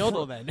it's fr- not a the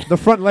dildo fr- then. The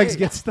front legs Hey,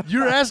 get stuck.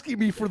 You're asking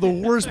me for the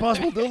worst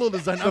possible dildo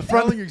design. I'm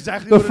front- telling you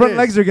exactly The what front it is.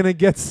 legs are gonna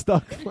get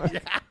stuck.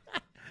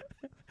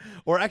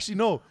 Or actually,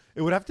 no.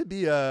 It would have to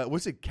be.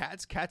 What's it?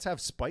 Cats. Cats have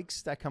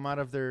spikes that come out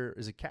of their.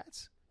 Is it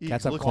cats?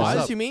 Cats have Look claws? this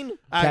Claws, up. you mean?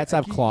 Cats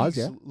have claws,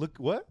 yeah. Look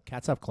what?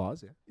 Cats have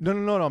claws. Yeah.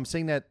 No. I'm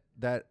saying that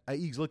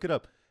Eags, look it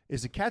up.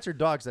 Is it cats or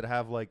dogs that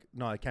have like?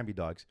 No, it can't be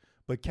dogs.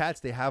 But cats,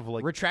 they have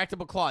like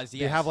Retractable claws,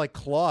 yes. they have like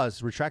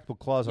claws, retractable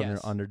claws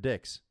Yes. on their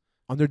dicks.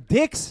 On their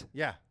dicks,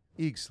 Yeah,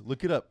 Eags,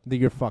 look it up. then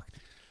you're fucked.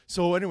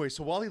 So anyway,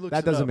 so while he looks, That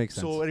it doesn't up, make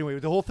sense. So anyway,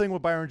 the whole thing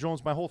with Byron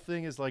Jones, my whole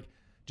thing is like,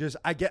 just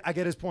I get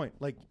his point.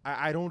 Like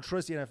I don't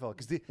trust the NFL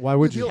because Why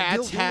would you?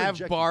 Cats they'll have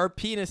inject bar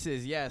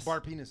penises, yes. bar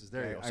penises.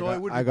 There you go. I So got- I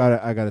would.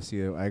 I gotta see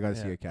it. I gotta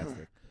see Yeah. a cat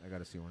stick. I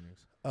gotta see one.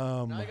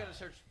 Now I gotta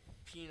search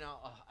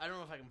penile. I don't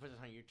know if I can put this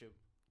on YouTube.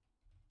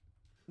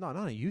 No,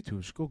 not on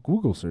YouTube. Just go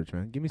Google search,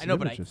 man. Give me I some know,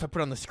 but images. if I put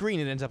it on the screen,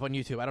 it ends up on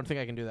YouTube. I don't think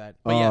I can do that.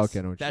 But Oh, yes, okay,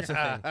 I know what that's the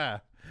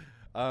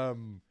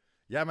thing.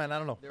 Yeah, man. I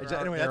don't know. There are-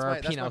 Anyway, there that's are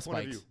my penile point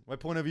of view. spikes. My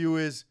point of view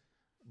is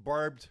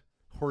barbed,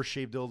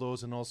 horse-shaped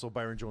dildos, and also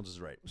Byron Jones is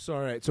right. So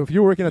all right. So if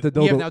you're working at the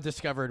We have dildo, now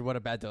discovered what a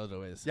bad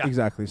dildo is. Yeah.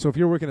 exactly. So if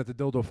you're working at the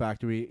dildo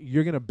factory,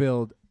 you're gonna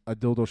build a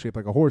dildo shaped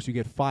like a horse. You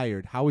get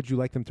fired. How would you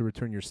like them to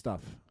return your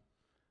stuff?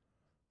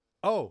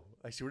 Oh,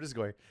 I see where this is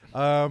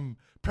going.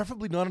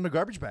 Preferably not in a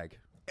garbage bag.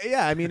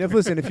 Yeah, I mean,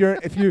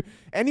 if you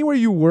anywhere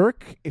you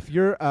work, if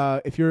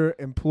your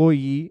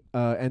employee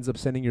ends up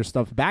sending your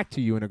stuff back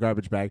to you in a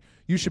garbage bag,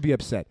 you should be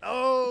upset.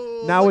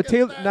 Oh, Now with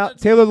Taylor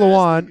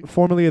Lewan,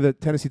 formerly of the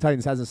Tennessee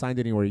Titans, hasn't signed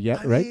anywhere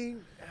yet, right?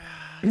 mean,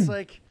 it's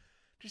like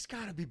there's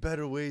got to be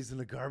better ways than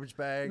a garbage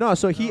bag. No,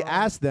 so he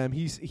asked them.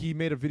 He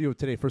made a video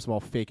today. First of all,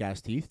 fake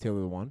ass teeth.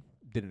 Taylor Lewan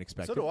didn't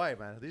expect So it. do I,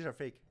 man. These are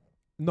fake.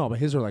 No, but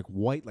his are like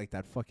white, like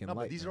that fucking No,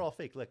 light. but these man. are all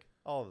fake. Look,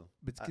 all of them.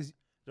 But it's 'cause-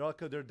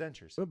 They're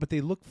dentures. but they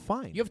look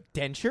fine. You have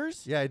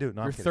dentures? Yeah, I do.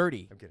 No, I'm You're kidding.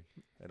 30. I'm kidding.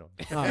 I don't.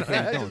 Oh, okay,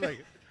 I don't. just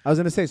like- I was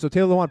gonna say. So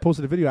Taylor Lewan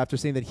posted a video after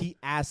saying that he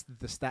asked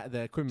the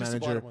equipment just the manager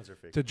bottom ones are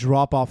fake. to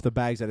drop off the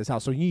bags at his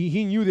house. So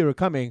he knew they were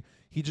coming.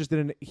 He just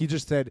didn't. He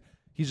just said,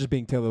 He's just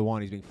being Taylor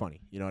Lewan. He's being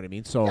funny. You know what I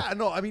mean? So Yeah,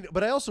 no, I mean,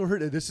 but I also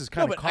heard that this is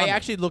kind No, of but common. I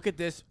actually look at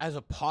this as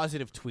a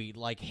positive tweet.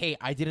 Like, hey,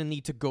 I didn't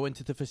need to go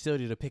into the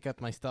facility to pick up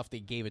my stuff. They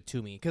gave it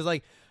to me. Because,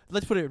 like,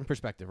 let's put it in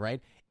perspective,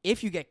 right?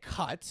 If you get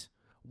cut,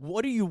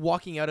 what are you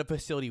walking out of a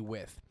facility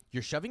with?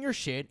 You're shoving your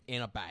shit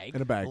in a bag.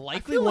 In a bag.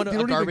 Likely feel like one they a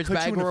don't even garbage cut you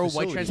bag in a or a white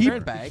facility.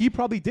 transparent bag. he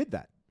probably did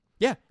that.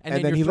 Yeah, And and,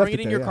 then then he you're left throwing it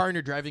it in there, your yeah. car and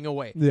you're driving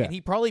away. Yeah. And he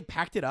probably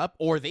packed it up,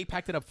 or they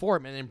packed it up for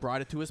him and then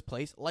brought it to his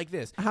place like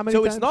this. How many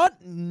so times- it's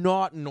not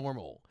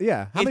normal.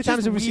 Yeah. How many It's times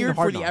just have we seen weird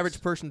Hard for the Knocks?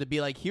 average person to be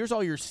like, here's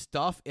all your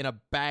stuff in a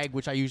bag,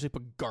 which I usually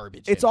put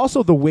garbage It's in.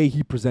 also the way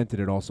he presented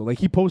it. Also, like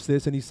he posts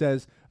this and he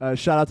says,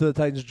 "Shout out to the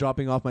Titans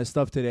dropping off my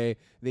stuff today.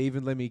 They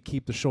even let me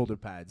keep the shoulder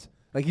pads."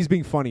 Like he's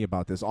being funny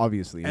about this,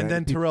 obviously. And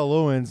then Terrell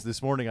Owens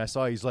this morning, I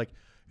saw he's like,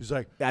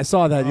 I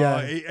saw that. Yeah.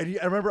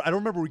 I don't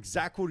remember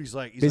exactly what he's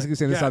like. He's Basically like,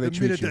 saying this is how they the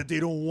treat minute you. that they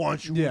don't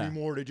want you Yeah.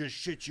 anymore, they just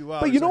shit you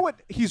out. But you It's know like,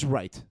 what? He's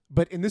right.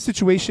 But in this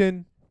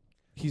situation,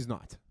 he's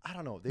not. I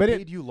don't know. They But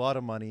paid you a lot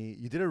of money.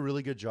 You did a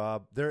really good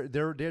job.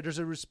 There's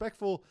a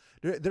respectful.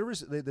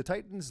 The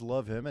Titans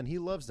love him and he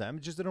loves them.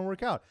 It just didn't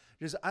work out.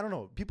 I don't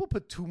know. People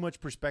put too much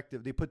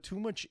perspective. They put too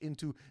much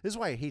into. This is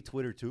why I hate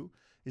Twitter too.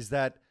 Is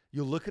that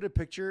you look at a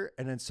picture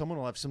and then someone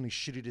will have something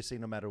shitty to say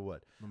no matter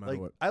what. No matter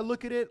what. I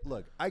look at it.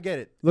 Look, I get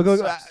it. Look, It look,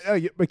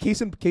 sucks. but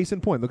case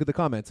in point. Look at the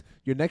comments.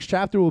 Your next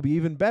chapter will be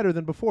even better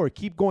than before.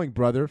 Keep going,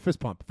 brother. Fist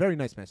pump. Very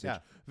nice message. Yeah.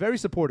 Very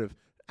supportive.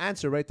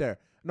 Answer right there.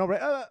 No, right.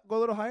 Go a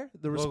little higher.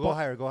 Go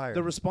higher. Go higher.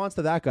 The response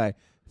to that guy.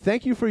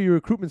 Thank you for your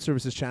recruitment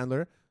services,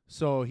 Chandler.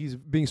 So he's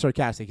being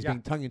sarcastic. He's Yeah.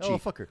 being tongue in Oh,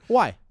 cheek. fucker.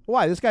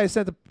 Why? This guy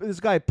sent this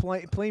guy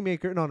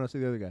playmaker. No, see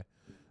the other guy.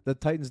 The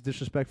Titans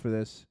disrespect for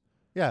this.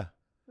 Yeah.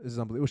 This is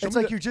unbelievable. It's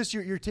like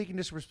you're taking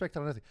disrespect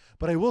on nothing.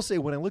 But I will say,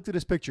 when I looked at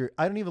this picture,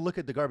 I didn't even look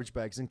at the garbage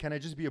bags. And can I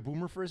just be a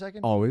boomer for a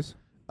second? always.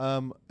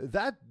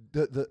 That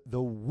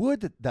the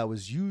wood that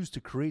was used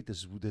to create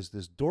this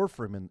door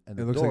frame and It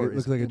the looks door like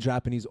is a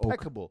Japanese oak.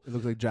 impeccable. It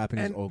looks like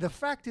Japanese And oak. the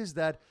fact is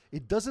that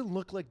it doesn't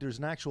look like there's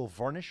an actual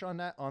varnish on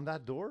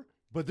that door,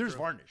 but there's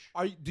varnish.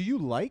 Do you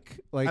like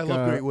I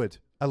love great wood.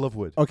 I love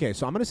wood. Okay,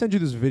 so I'm gonna send you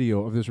this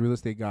video of this real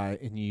estate guy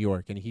in New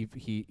York, and he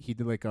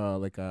did like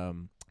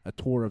a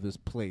tour of his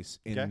place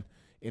in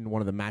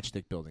one of the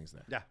Matchstick buildings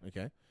there. Yeah.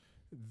 Okay.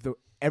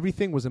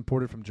 Everything was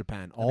imported from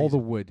Japan. All the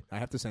wood. I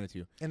have to send it to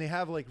you. And they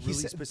have like He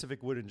really said-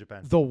 specific wood in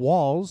Japan. The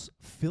walls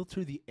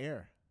filter the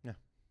air. Yeah.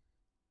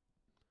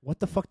 What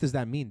the fuck does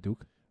that mean,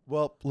 Duke?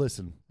 Well,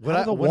 listen. How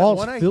do the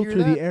walls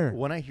filter the air?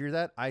 When I hear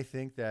that, I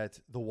think that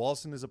the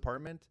walls in his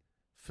apartment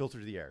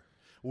filter the air.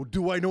 Well,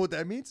 do I know what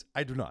that means?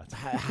 I do not.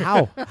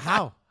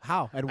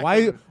 How? And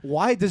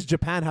why does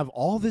Japan have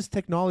all this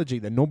technology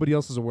that nobody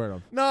else is aware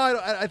of? No,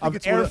 I think Of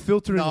it's air one of,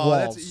 filtering no,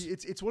 walls.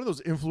 It's one of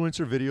those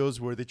influencer videos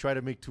where they try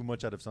to make too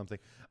much out of something.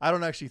 I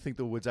don't actually think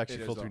the wood's actually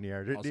It is, filtering though. the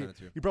air. I'll send it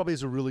to you. He probably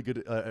has a really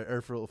good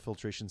air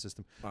filtration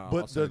system. I'll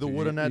But send it the to you.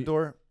 wood on that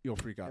door, You'll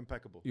freak out.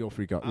 impeccable. You'll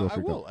freak out. I You'll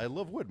freak will. out. I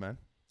love wood, man.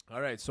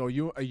 All right. So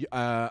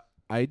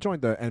I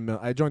joined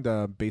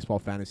the baseball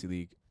fantasy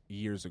league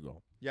years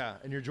ago. Yeah,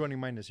 and you're joining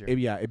mine this year.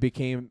 It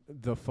became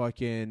the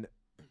fucking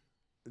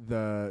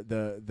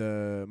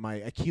my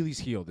Achilles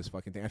heel. This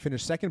fucking thing. I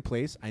finished second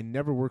place. I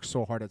never worked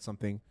so hard at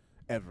something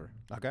ever.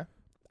 Okay.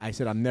 I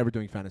said I'm never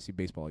doing fantasy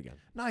baseball again.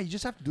 No, you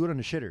just have to do it on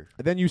the shitter.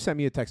 And then you sent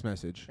me a text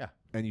message. Yeah.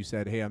 And you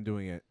said, "Hey, I'm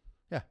doing it."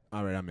 Yeah.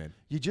 All right, I'm in.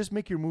 You just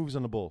make your moves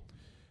on the bull.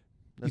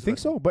 You think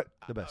so? But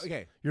The best.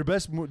 Okay. Your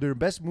their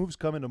best moves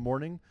come in the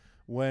morning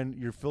when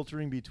you're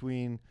filtering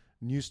between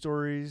news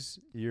stories,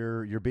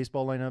 your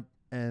baseball lineup,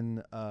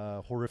 and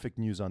horrific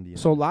news on the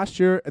internet. So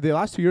the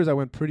last 2 years, I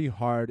went pretty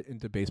hard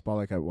into baseball.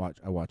 Like I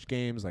watch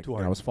games. Like Too and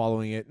hard. I was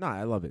following it. No,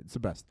 I love it. It's the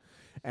best.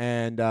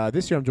 And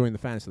this year, I'm joining the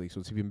fantasy league, so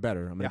it's even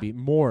better. I'm gonna be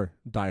more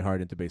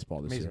diehard into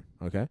baseball this Amazing.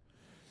 year. Okay.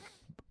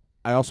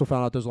 I also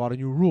found out there's a lot of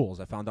new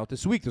rules. I found out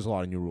this week there's a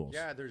lot of new rules.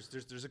 Yeah, there's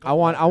a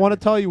couple. I want to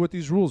tell you what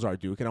these rules are,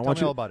 Duke, and I want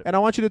me you all about it. and I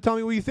want you to tell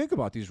me what you think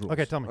about these rules.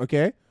 Okay, tell me.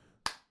 Okay.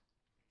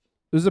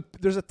 There's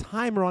a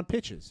timer on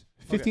pitches.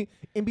 15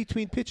 in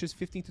between pitches,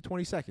 15 to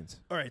 20 seconds.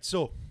 All right,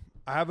 so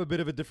I have a bit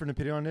of a different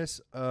opinion on this.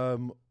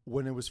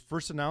 When it was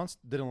first announced,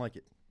 didn't like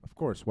it. Of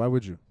course. Why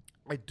would you?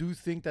 I do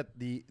think that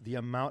the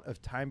amount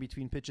of time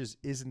between pitches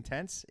is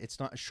intense. It's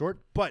not short,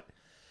 but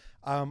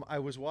I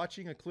was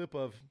watching a clip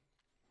of,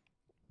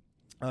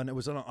 and it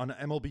was on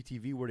MLB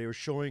TV where they were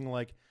showing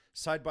like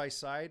side by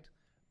side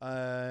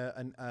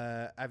an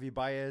Avi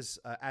Baez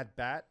at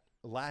bat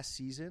last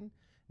season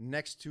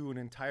next to an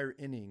entire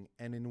inning,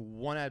 and in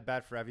one at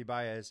bat for Avi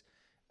Baez,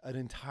 an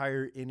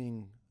entire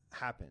inning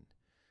happened.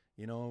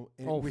 You know,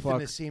 within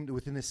the same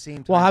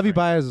time. Well, Javi frame.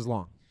 Baez is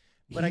long.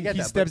 But I get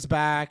he that, steps but-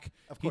 back.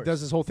 Of He course.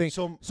 does this whole thing.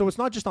 So- So it's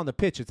not just on the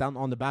pitch; it's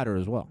on the batter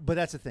as well. But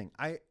that's the thing.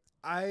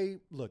 I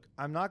look.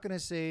 I'm not gonna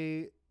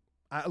say.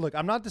 Look,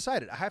 I'm not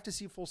decided. I have to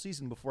see full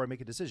season before I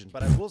make a decision.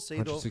 But I will say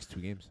though.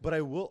 162 games. But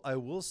I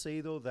will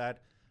say though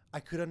that I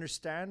could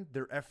understand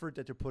their effort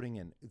that they're putting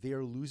in. They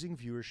are losing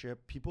viewership.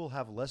 People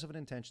have less of an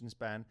attention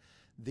span.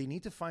 They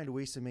need to find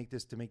ways to make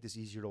this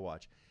easier to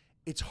watch.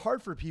 It's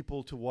hard for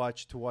people to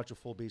watch a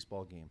full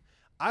baseball game.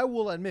 I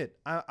will admit,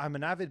 I'm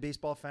an avid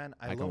baseball fan.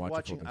 I can love watch a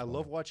watching. full I baseball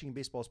love game. watching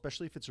baseball,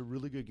 especially if it's a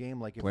really good game.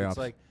 Like if Playoffs. it's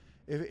like,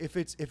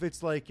 if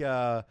it's like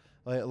I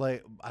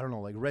don't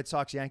know, like Red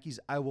Sox Yankees.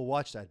 I will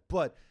watch that.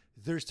 But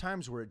there's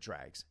times where it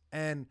drags,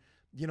 and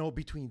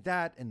between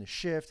that and the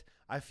shift,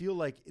 I feel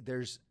like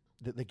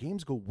the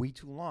games go way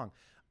too long.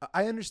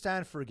 I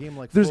understand for a game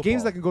like There's football,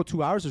 games that can go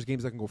 2 hours. There's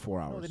games that can go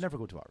 4 hours. No, they never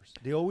go 2 hours.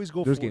 They always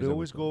go. There's They games that go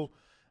always 2 go.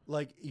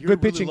 Like you're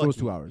Good really pitching goes lucky.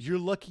 2 hours. You're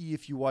lucky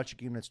if you watch a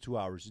game that's 2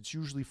 hours. It's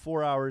usually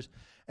 4 hours.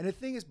 And the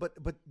thing is, but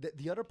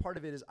the other part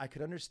of it is, I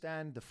could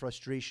understand the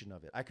frustration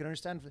of it. I can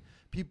understand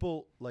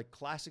people like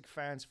classic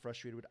fans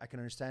frustrated with it. I can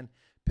understand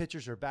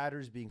pitchers or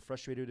batters being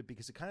frustrated with it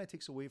because it kind of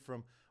takes away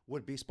from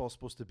what baseball is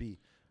supposed to be,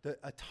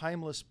 a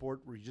timeless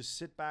sport where you just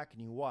sit back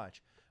and you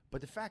watch. But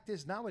the fact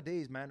is,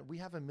 nowadays, man, we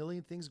have a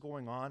million things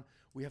going on.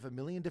 We have a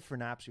million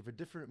different apps. We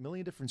have a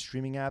million different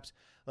streaming apps.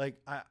 Like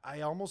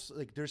I almost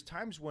like there's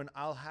times when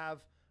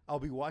I'll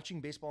be watching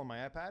baseball on my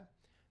iPad,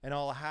 and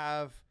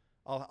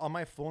on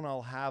my phone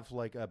I'll have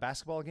like a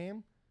basketball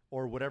game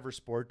or whatever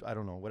sport, I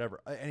don't know,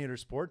 whatever, any other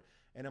sport,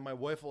 and then my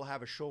wife will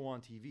have a show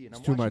on TV, and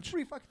I'm too watching much.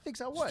 3 fucking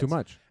things at once. Too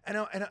much. And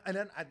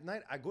then at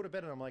night I go to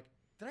bed and I'm like,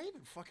 did I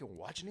even fucking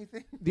watch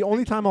anything? The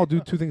only time I'll do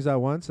 2 things at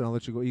once, and I'll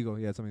let you go. Ego,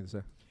 you had something to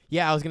say.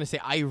 Yeah, I was gonna say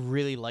I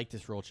really like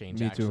this rule change.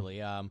 Me too.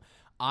 Actually,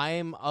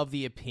 I'm of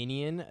the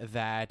opinion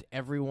that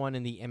everyone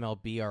in the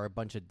MLB are a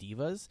bunch of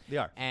divas. They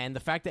are. And the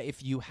fact that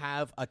if you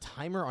have a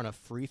timer on a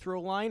free throw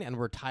line, and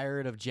we're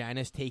tired of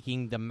Janice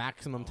taking the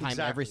maximum time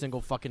every single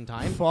fucking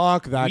time,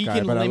 Fuck that we guy.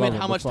 can but I limit love him,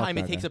 how but much fuck time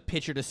it that takes guy. a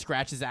pitcher to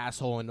scratch his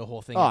asshole and the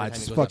whole thing. Oh, every time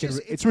it's he goes up fucking.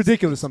 there. It's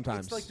ridiculous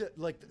sometimes. It's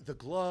like the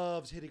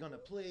gloves hitting on the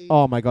plate.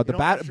 Oh my god, the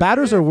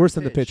batters are worse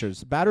than the pitch.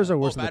 pitchers. Batters are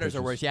worse than the Batters pitchers.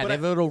 are worse. Yeah, But they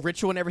have a little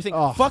ritual and everything.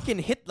 Oh. Fucking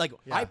hit like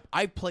Yeah.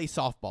 I play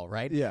softball,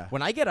 right? Yeah.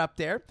 When I get up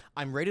there,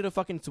 I'm ready to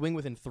fucking swing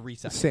within 3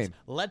 seconds. Same.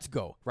 Let's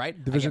go, right?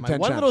 Division I get my 10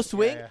 one champs. little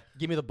swing. Yeah.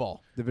 Give me the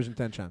ball. Division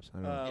 10 champs. I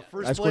don't know.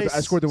 First I scored place, I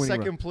scored the winning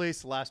second round.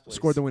 place, last place.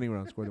 Scored the winning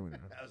round. Scored the winning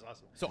round. That was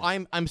awesome. So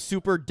I'm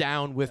super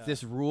down with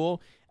this rule.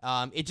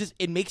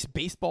 It makes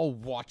baseball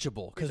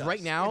watchable because does. right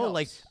It now, helps.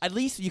 like at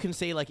least you can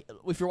say like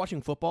if you're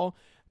watching football,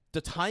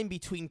 the time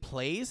between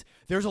plays,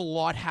 there's a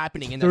lot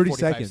happening in that 30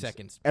 45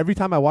 seconds. Every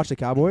time I watch the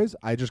Cowboys,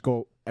 I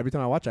go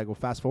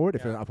fast forward.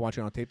 If I'm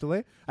watching on tape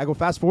delay, I go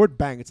fast forward,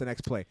 bang, it's the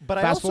next play. But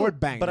fast forward,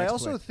 bang. But I next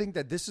also play. think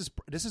that this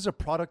is a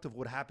product of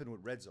what happened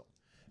with Red Zone,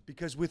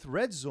 because with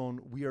Red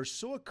Zone we are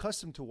so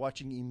accustomed to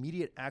watching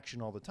immediate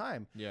action all the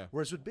time. Yeah.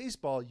 Whereas with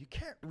baseball, you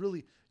can't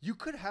really. You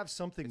could have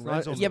something It's Red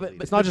not- Zone. Yeah, but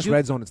related. It's not just dude,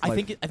 red zone, it's I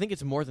life. think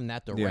it's more than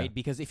that though, Yeah. right?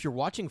 Because if you're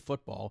watching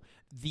football,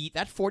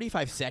 that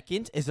 45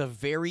 seconds is a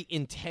very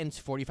intense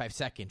 45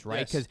 seconds, right?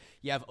 Yes. Because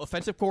you have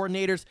offensive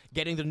coordinators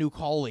getting the new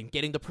call in,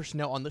 getting the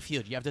personnel on the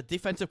field. You have the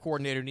defensive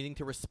coordinator needing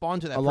to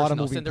respond to that A lot of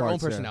personnel, moving send their own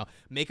parts, yeah. personnel,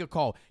 make a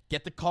call,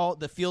 get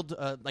the field,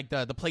 like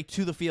the play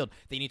to the field.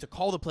 They need to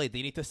call the play.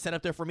 They need to set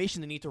up their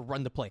formation. They need to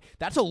run the play.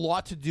 That's a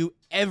lot to do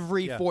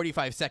every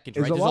 45 seconds,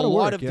 It's right? a There's lot a of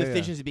lot work, of yeah, yeah.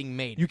 decisions being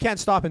made. You can't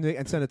stop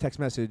and send a text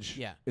message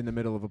Yeah. in the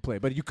middle of a play,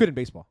 but you could in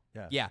baseball.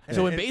 Yeah.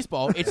 So in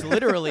baseball, it's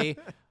literally,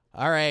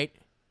 all right,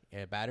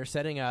 batter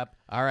setting up.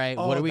 All right,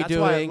 Oh, what are we that's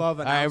doing? why I love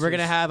All right, we're going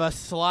to announcers. have a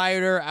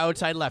slider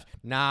outside left.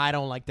 Nah, I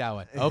don't like that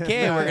one.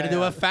 Okay, Yeah, we're going to yeah,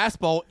 do a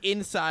fastball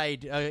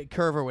inside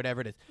curve or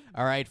whatever it is.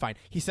 All right, fine.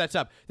 He sets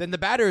up. Then the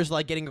batter is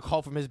like getting a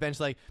call from his bench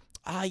like,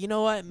 you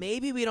know what?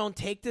 Maybe we don't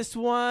take this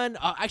one.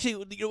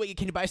 Actually, you know what?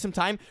 Can you buy some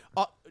time?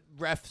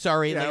 Ref,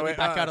 sorry. let me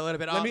back out a little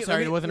bit.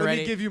 Sorry, it wasn't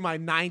ready. Let me give you my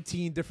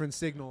 19 different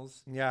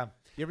signals. yeah.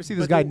 You ever see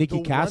this But guy, the- Nicky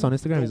the Cass, one- on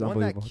Instagram? He's The one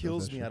unbelievable. that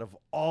kills me That's out of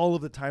all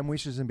of the time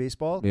wasters in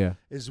baseball Yeah.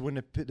 is when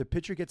the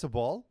pitcher gets a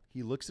ball,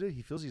 he looks at it,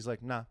 he's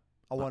like, nah,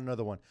 I want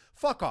another one.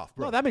 Fuck off,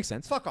 bro. No, that makes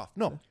sense. Fuck off.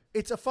 No,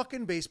 it's a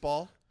fucking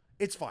baseball.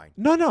 It's fine.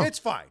 No, It's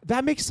fine.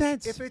 That makes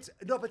sense.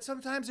 But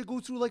sometimes it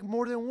goes through like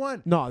more than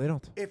one. No, they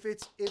don't.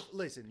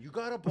 Listen, you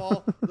got a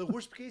ball, the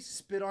worst case,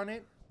 spit on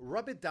it,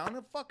 rub it down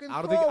and fucking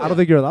I throw don't it.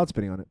 think you're allowed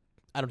spitting on it.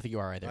 I don't think you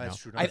are either.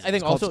 That's No. true. I It's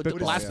think called also the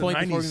spitball, last yeah. point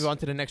before we 90s. move on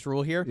to the next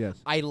rule here. Yes.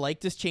 I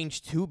like this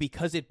change too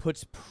because it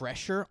puts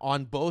pressure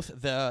on both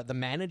the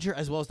manager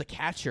as well as the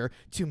catcher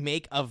to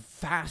make a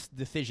fast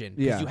decision.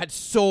 Because Yeah. you had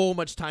so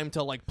much time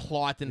to like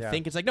plot and Yeah.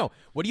 think. It's like, no,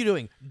 what are you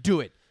doing? Do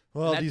it.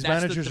 Well, And these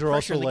that's managers the are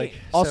pressure also in the like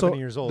game. 70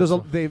 years old. There's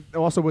so- they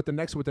also with the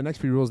next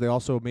few rules, they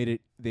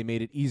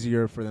made it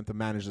easier for them to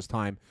manage this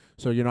time.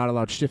 So you're not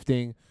allowed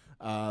shifting.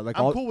 I'm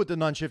cool with the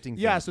non-shifting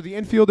thing. Yeah, so the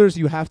infielders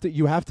you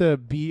have to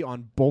be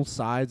on both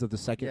sides of the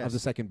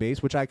second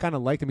base, which I kind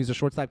of like. That means the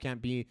shortstop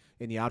can't be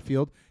in the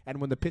outfield, and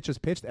when the pitch is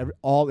pitched,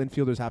 all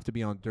infielders have to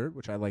be on dirt,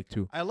 which I like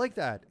too. I like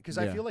that because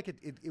I Yeah. feel like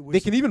it was They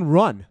can even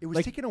run. it was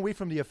Like, taken away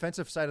from the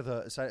offensive side of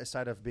the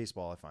side of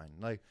baseball. I find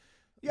like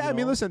yeah, you I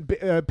mean, know? listen,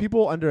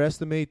 people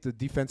underestimate the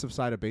defensive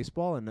side of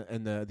baseball and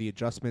the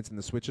adjustments and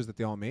the switches that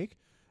they all make.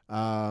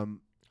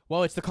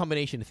 Well, it's the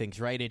combination of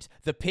things, right? It's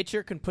the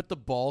pitcher can put the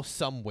ball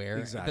somewhere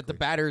that Exactly. the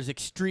batter is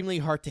extremely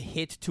hard to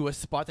hit to a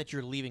spot that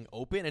you're leaving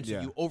open, and so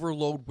Yeah. you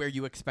overload where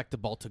you expect the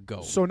ball to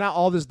go. So now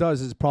all this does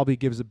is probably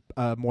gives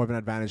more of an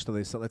advantage to,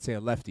 let's say,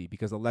 a lefty,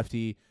 because a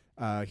lefty,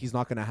 he's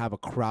not going to have a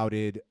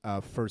crowded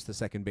first to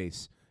second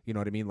base. You know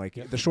what I mean?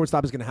 Like the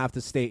shortstop is going to have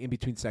to stay in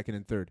between second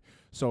and third.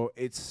 So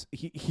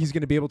he's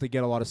going to be able to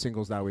get a lot of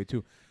singles that way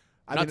too.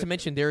 Not to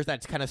mention, there's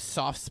that kind of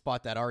soft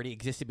spot that already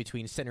existed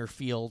between center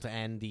field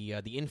and the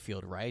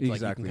infield, right? Exactly,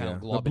 like you can kind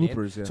of The lob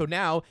bloopers, it in. yeah. So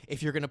now,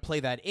 if you're going to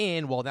play that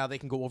in, well, now they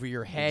can go over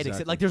your head.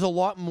 Exactly. Like there's a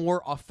lot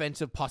more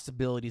offensive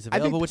possibilities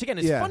available, which again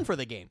is fun for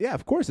the game. Yeah,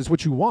 of course, it's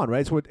what you want, right?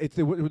 It's what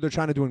they're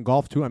trying to do in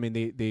golf too. I mean,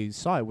 they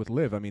saw it with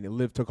Liv. I mean,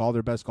 Liv took all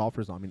their best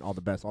golfers. I mean, all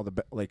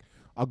the like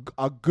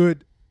a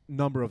good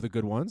number of the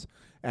good ones,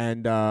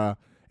 and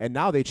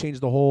now they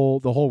changed the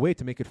whole way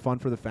to make it fun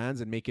for the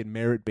fans and make it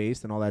merit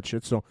based and all that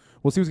shit. So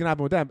we'll see what's gonna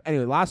happen with them.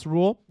 Anyway, last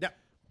rule. Yeah.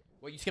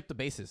 Well, you skipped the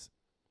bases.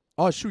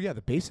 Oh, it's true. Yeah,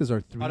 the bases are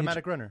 3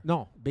 Automatic runner.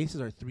 No,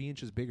 bases are 3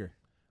 inches bigger.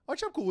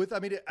 Which I'm cool with. I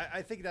mean,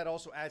 I think that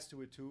also adds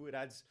to it too. It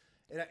adds.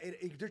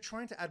 They're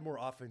trying to add more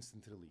offense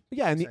into the league.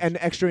 Yeah, and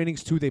the extra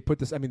innings too. They put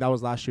this. I mean, that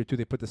was last year too.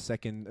 They put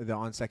the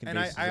on second And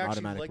base I as an actually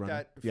automatic like runner.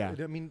 that. Yeah,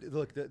 I mean,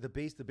 look, the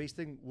base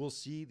thing. We'll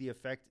see the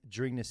effect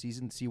during the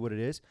season. See what it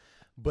is.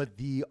 But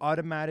the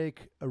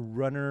automatic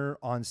runner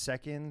on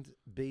second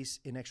base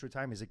in extra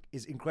time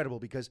is incredible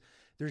because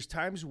there's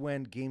times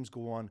when games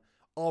go on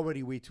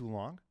already way too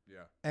long.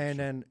 Yeah. And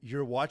then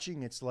you're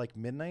watching, it's like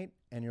midnight,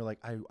 and you're like,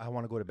 I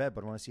want to go to bed,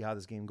 but I want to see how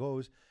this game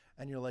goes.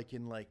 And you're like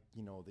in the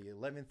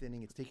 11th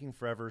inning, it's taking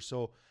forever.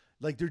 So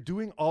like they're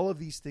doing all of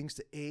these things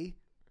to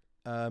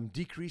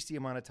decrease the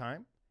amount of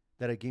time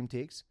that a game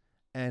takes,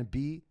 and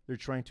B, they're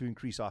trying to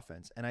increase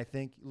offense. And I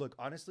think, look,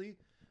 honestly,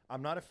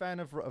 I'm not a fan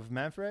of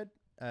Manfred.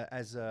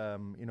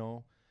 I'm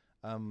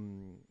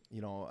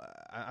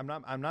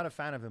not a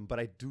fan of him, but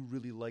I do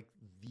really like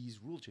these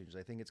rule changes.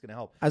 I think it's going to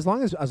help. As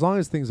long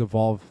as things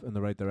evolve in the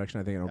right direction,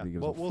 I think nobody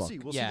gives a we'll fuck. see.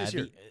 We'll see this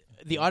year.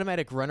 The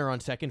automatic runner on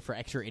second for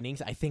extra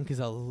innings, I think, is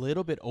a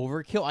little bit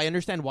overkill. I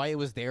understand why it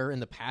was there in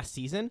the past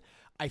season.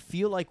 I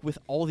feel like with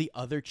all the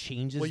other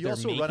changes, you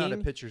also making, run out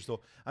of pitchers, though.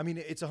 I mean,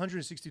 it's a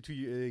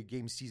 162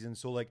 game season,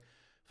 so like.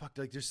 Fuck,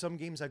 like there's some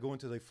games that go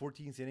into like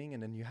 14th inning,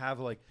 and then you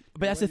have like.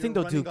 But that's the thing,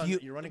 though, Duke.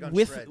 You're running on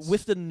with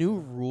shreds. the new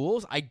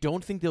rules, I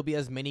don't think there'll be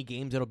as many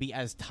games that'll be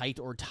as tight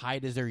or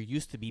tied as there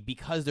used to be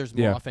because there's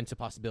more offensive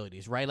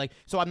possibilities, right? Like,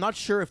 so I'm not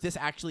sure if this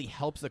actually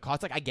helps the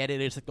cause. Like, I get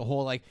it. It's like the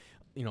whole like.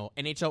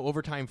 NHL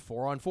overtime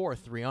 4-on-4,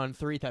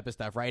 3-on-3 type of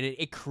stuff, right?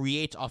 It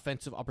creates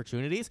offensive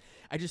opportunities.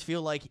 I just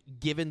feel like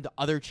given the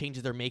other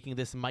changes they're making,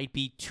 this might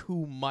be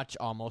too much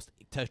almost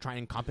to try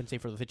and compensate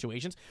for the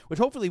situations, which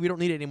hopefully we don't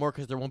need it anymore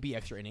because there won't be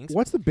extra innings.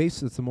 What's the base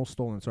that's the most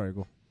stolen? Sorry,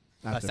 go.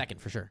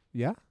 Second for sure.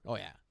 Yeah? Oh,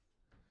 yeah.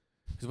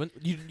 Because when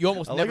you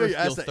almost I like never how you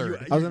steal asked that.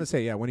 third. I was going to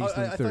say, yeah, when he's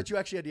I third. thought you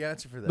actually had the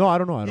answer for that. No, I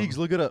don't know. Eags,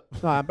 look it up.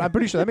 No, I'm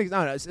pretty sure that makes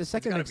it's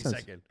second It's got to makes be sense.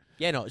 second.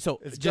 Yeah, no. So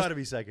It's just got to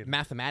be second.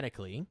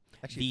 mathematically,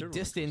 Actually, the third one makes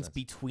distance sense.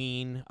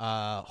 between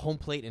home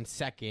plate and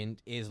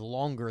second is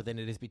longer than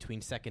it is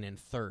between second and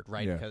third,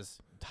 right? Yeah. Because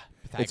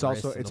It's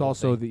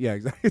also the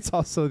exactly. It's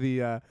also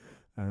the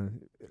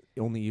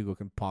only Eagle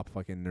can pop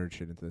fucking nerd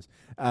shit into this.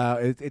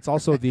 It's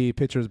also the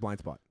pitcher's blind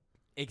spot.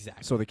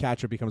 exactly. So the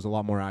catcher becomes a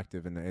lot more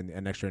active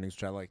in extra innings,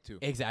 which I like too.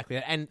 Exactly.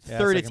 And Yeah,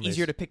 third, it's second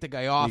easier base. to pick the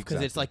guy off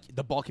because it's like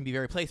the ball can be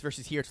very placed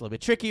versus here, it's a little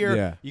bit trickier.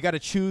 Yeah. You got to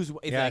choose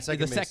if Yeah, like,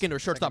 second the base. second or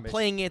shortstop Second base.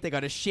 playing it. They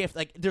got to shift.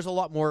 Like, there's a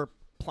lot more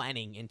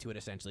planning into it,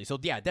 essentially. So,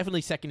 yeah,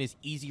 definitely second is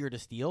easier to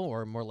steal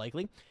or more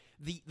likely.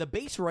 The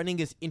base running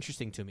is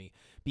interesting to me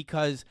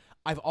because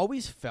I've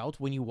always felt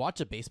when you watch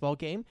a baseball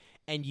game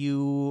and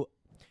you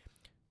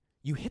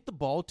hit the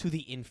ball to the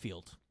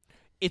infield,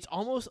 it's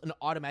almost an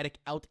automatic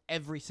out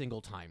every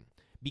single time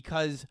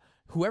because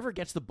whoever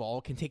gets the ball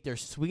can take their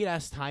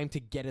sweet-ass time to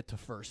get it to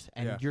first,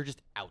 and you're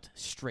just out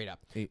straight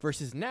up.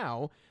 Versus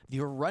now, the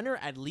runner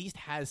at least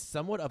has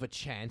somewhat of a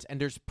chance, and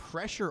there's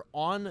pressure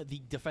on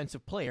the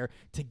defensive player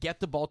to get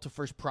the ball to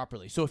first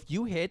properly. So if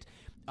you hit,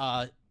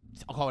 I'll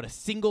call it a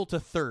single to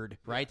third,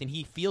 right, and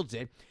he fields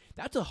it,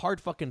 that's a hard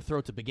fucking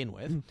throw to begin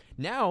with.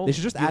 Now They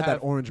should just you add that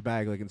have- orange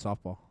bag like in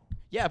softball.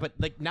 Yeah, but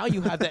like now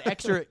you have that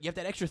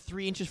extra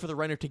 3 inches for the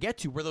runner to get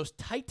to, where those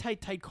tight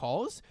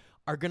calls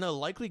are gonna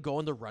likely go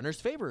in the runner's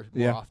favor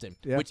more often,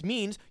 which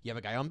means you have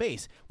a guy on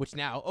base. Which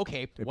now, one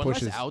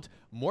pushes. less out,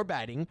 more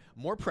batting,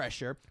 more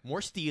pressure,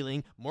 more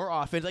stealing, more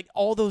offense. Like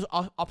all those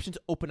options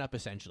open up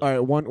essentially. All right,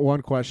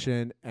 one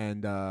question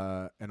and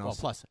I'll Well,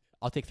 plus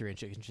I'll take 3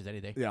 inches any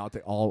day. yeah,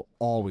 I'll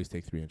always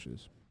take 3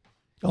 inches.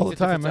 All the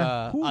Except if time,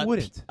 it's man. Who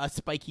wouldn't? A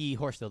spiky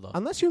horse still though.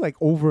 Unless you're like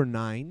over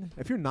 9.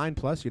 If you're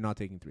 9+, you're not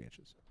taking 3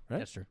 inches, right?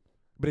 That's true.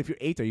 But if you're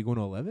 8, are you going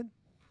to 11?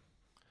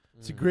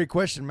 It's a great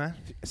question, man.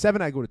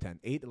 7, I go to 10.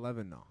 8,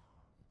 11, no.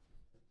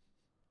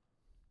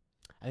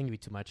 I think it'd be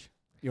too much.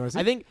 You want to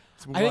see? I think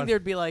move I think on.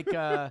 there'd be like.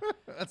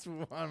 Let's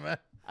move on, man.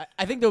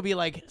 I think there'll be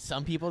like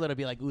some people that'll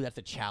be like, "Ooh, that's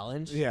a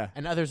challenge," Yeah.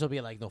 and others will be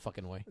like, "No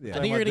fucking way." Yeah. I think you're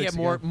Talking gonna about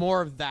get dicks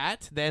more of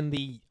that than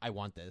the "I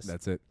want this."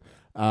 That's it.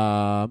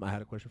 I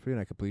had a question for you,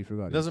 and I completely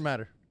forgot it. Doesn't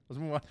matter. Let's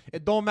move on.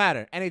 It don't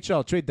matter.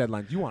 NHL trade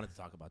deadline. You wanted to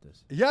talk about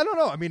this. Yeah,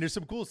 no. I mean, there's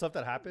some cool stuff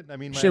that happened. I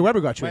mean, Shea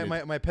Weber got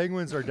traded. my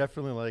Penguins are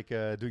definitely like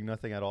doing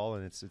nothing at all,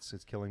 and it's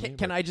killing me. Can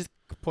but- I just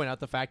point out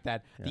the fact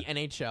that the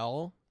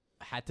NHL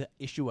had to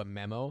issue a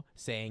memo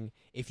saying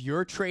if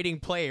you're trading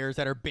players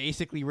that are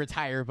basically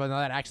retired but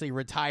not actually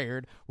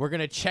retired, we're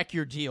gonna check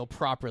your deal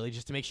properly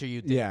just to make sure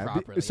you did it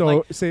properly. so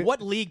like, say-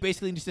 what league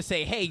basically needs to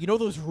say, hey, you know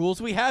those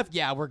rules we have?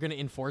 Yeah, we're gonna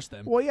enforce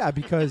them. Well, yeah,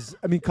 because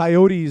I mean,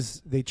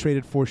 Coyotes they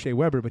traded for Shea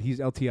Weber, but he's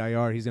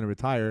LTIR. He's going to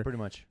retire. Pretty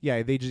much.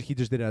 Yeah, he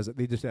just did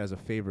it as a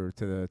favor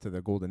to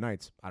the Golden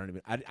Knights.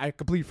 I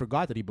completely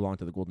forgot that he belonged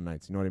to the Golden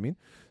Knights. You know what I mean?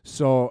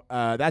 So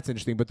that's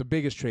interesting. But the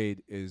biggest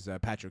trade is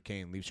Patrick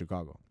Kane leaves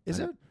Chicago. Is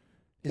And it?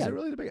 Is Yeah. it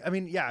really the big? I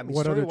mean, yeah. I mean,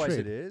 what other story-wise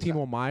trade? it is.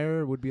 Timo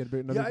Meyer would be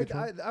another Yeah, good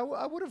trade.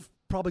 I would have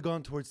probably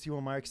gone towards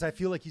Timo Meyer because I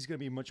feel like he's going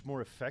to be much more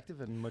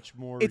effective and much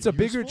more. It's a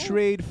bigger useful.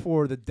 trade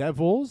for the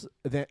Devils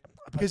than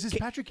Because is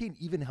Patrick Kane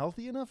even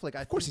healthy enough? Like,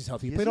 Of course he's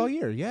healthy. He Is played all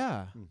year.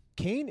 Yeah. Hmm.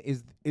 Kane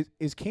is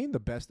Kane the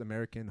best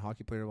American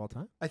hockey player of all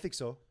time? I think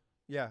so.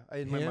 Yeah,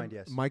 in my Him, mind,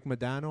 yes. Mike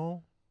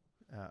Modano,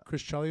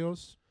 Chris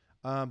Chelios.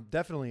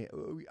 Definitely.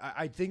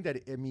 I think that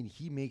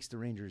he makes the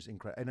Rangers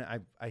incredible,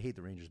 and I hate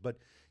the Rangers, but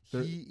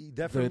he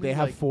definitely They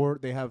have like, four.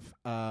 They have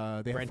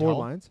Brent four Hull?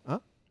 lines. Huh?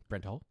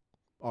 Brent Hall.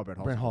 Oh, Brent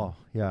Hall. Brent Hall.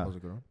 Yeah, That was a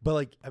good one. but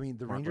like the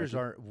Mark Rangers Recchi.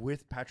 are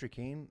with Patrick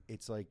Kane.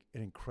 It's like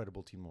an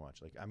incredible team to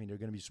watch. Like they're going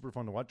to be super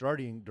fun to watch. They're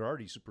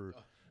already super.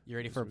 You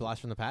ready for a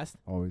blast from the past?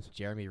 Always.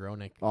 Jeremy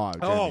Roenick. Oh, Oh,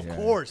 Jeremy, of yeah.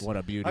 course. What a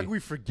How beauty. can we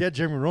forget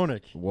Jeremy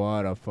Roenick?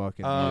 What a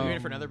fucking You beauty. ready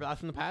for another blast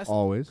from the past?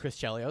 Always. Chris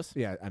Chelios.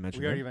 Yeah, I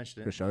mentioned We already him.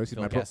 mentioned Chris it. Chelios. He's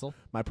Phil my Kessel.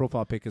 my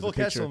profile pic is Phil a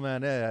picture. Kessel,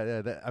 man.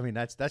 Yeah.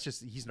 That's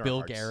just he's in our Bill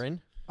hearts.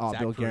 Guerin. Oh,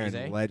 Zach Bill Guerin.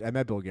 Parise. I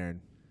met Bill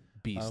Guerin.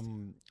 Beast.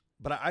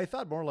 But I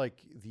thought more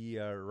like the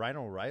Ryan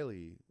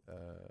O'Reilly.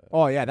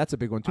 Oh yeah, that's a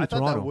big one too. I thought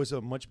Toronto. that was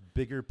a much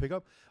bigger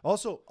pickup.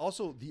 Also,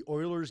 the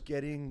Oilers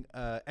getting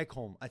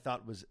Ekholm, I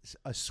thought was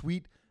a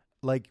sweet,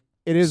 like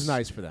it is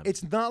nice for them.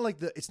 it's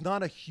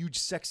not a huge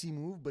sexy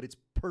move, but it's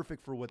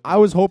perfect for what I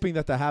was hoping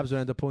that the Habs would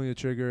end up pulling the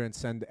trigger and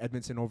send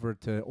Edmondson over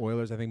to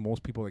Oilers. I think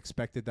most people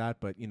expected that,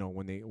 but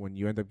when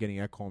you end up getting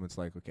Ekholm, it's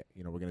like okay,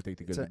 we're gonna take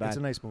the good and the it's bad.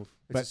 a nice move.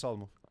 It's But- a solid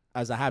move.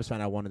 As a Habs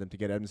fan, I wanted them to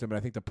get Edmondson, but I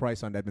think the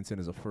price on Edmondson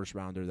is a first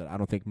rounder that I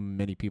don't think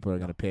many people are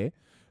gonna pay.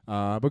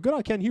 But good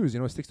on Ken Hughes.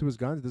 Sticks to his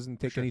guns, doesn't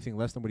take Sure. anything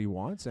less than what he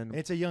wants, and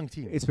It's a young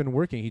team. it's been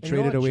working. He And you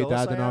know traded what away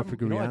jealous I Dadonov am?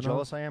 for You know what Gurianov.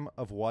 jealous I am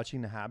of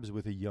watching the Habs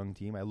with a young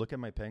team. I look at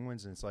my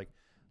Penguins and it's like,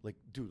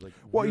 dude, Well,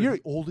 we're you're-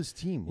 the oldest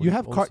team. We're You the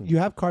have oldest team. you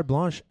have carte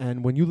blanche,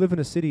 and when you live in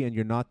a city and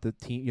you're not the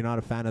team, you're not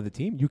a fan of the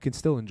team, you can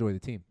still enjoy the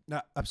team.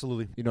 Nah,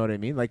 absolutely. You know what I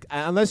mean? Like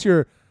unless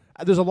you're,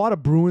 there's a lot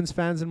of Bruins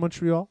fans in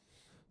Montreal.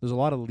 There's a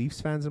lot of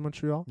Leafs fans in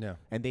Montreal, Yeah.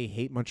 and they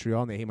hate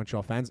Montreal and they hate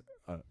Montreal fans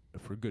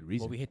for good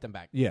reason. Well, we hit them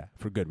back. Yeah,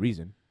 for good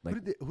reason. Like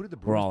Who did the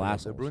Bruins we're all pick up? The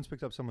assholes. Bruins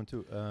picked up someone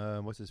too.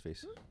 What's his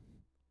face?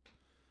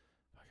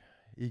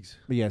 Eags.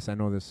 but yes, I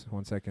know this.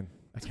 1 second,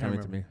 I it's can't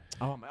coming to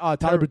remember. me.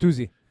 Tyler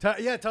Bertuzzi. Tyler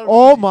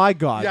Oh Bertuzzi. my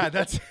God. Yeah,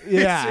 that's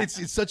Yeah.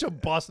 It's such a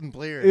Boston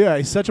player. Yeah,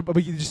 he's such a.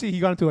 But you see, he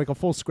got into like a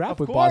full scrap Of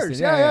with course. Boston.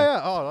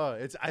 Yeah. Oh,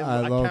 no, I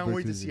I love can't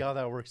wait to Bertuzzi. see how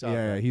that works out.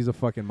 Yeah, man. he's a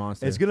fucking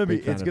monster. It's gonna be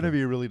Big fan it's of gonna him.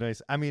 be really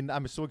nice. I mean,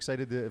 I'm so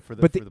excited for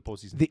the But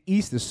postseason. The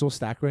East is so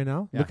stacked right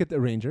now. Yeah. Look at the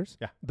Rangers,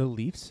 Yeah. the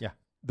Leafs, Yeah.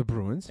 the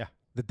Bruins, Yeah.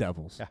 the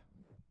Devils. Yeah.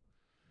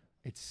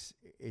 It's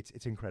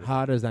incredible.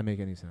 How does that make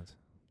any sense?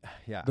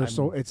 Yeah, They're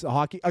so it's a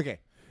hockey. Okay,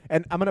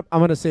 and I'm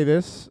gonna say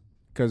this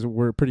because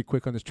we're pretty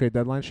quick on this trade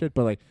deadline shit.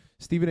 But like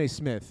Stephen A.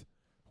 Smith,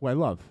 who I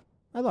love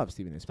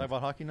Stephen A. talk Smith.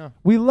 about hockey now.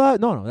 We love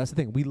no. That's the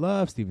thing. We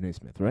love Stephen A.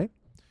 Smith, right?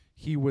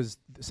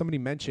 Somebody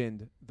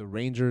mentioned the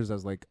Rangers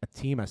as like a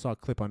team. I saw a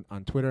clip on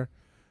Twitter,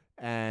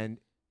 and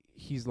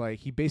he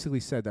basically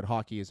said that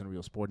hockey isn't a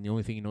real sport, and the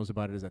only thing he knows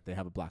about it is that they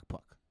have a black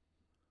puck.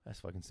 That's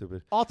fucking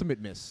stupid. Ultimate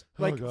miss.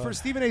 Oh, Like God. for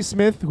Stephen A.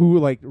 Smith, who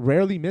like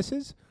rarely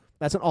misses,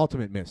 that's an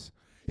ultimate miss.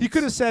 He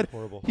could have said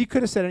Horrible. he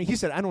could have said, and he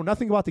said, I know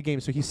nothing about the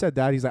game, so he said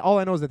that. He's like, all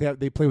I know is that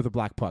they play with a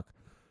black puck.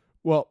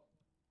 Well,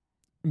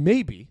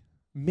 maybe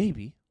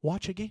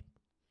watch a game.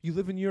 You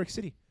live in New York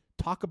City.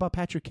 Talk about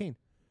Patrick Kane.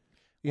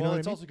 You know Well, what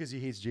it's I mean? also because he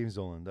hates James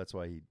Dolan. That's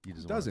why he doesn't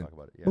want to Doesn't. talk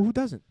about it. Yeah. But who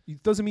doesn't?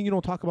 It doesn't mean you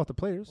don't talk about the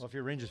players. Well, if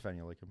you're a Rangers fan,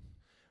 you like him.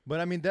 But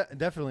I mean,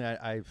 definitely,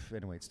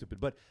 anyway, it's stupid.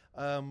 But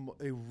a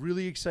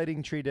really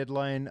exciting trade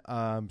deadline.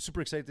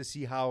 Super excited to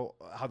see how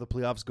the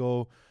playoffs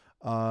go.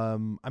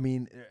 I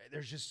mean,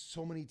 there's just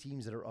so many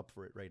teams that are up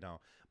for it right now.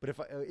 But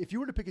if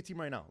you were to pick a team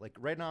right now, like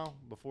right now,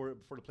 before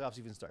the playoffs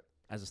even start,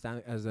 As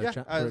a yeah, for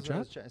a as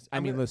chance? chance. I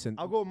mean, listen.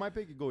 I'll go with my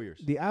pick. You go yours.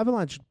 The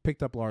Avalanche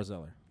picked up Lars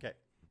Eller. 'Kay.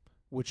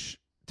 Which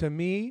to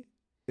me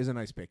is a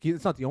nice pick.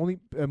 It's not the only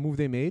move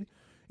they made.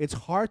 It's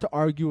hard to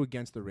argue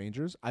against the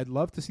Rangers. I'd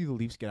love to see the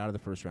Leafs get out of the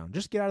first round.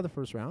 Just get out of the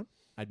first round.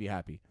 I'd be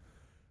happy.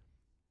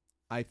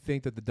 I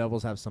think that the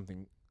Devils have something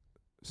You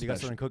got special.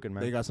 something cooking,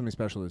 man. They got something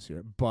special this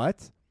year.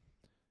 But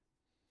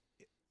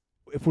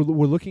if we're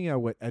looking at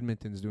what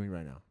Edmonton's doing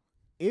right now,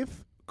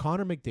 if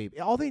Connor McDavid,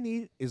 all they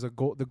need is the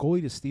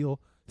goalie to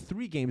steal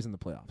 3 games in the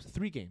playoffs.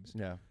 3 games.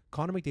 Yeah.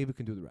 Connor McDavid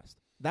can do the rest.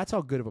 That's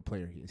how good of a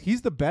player he is.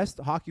 He's the best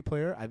hockey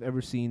player I've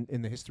ever seen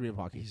in the history of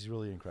hockey. He's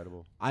really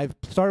incredible. I've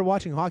started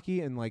watching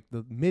hockey in like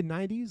the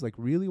mid-90s, like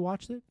really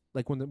watched it,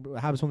 like when the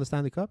Habs won the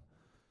Stanley Cup.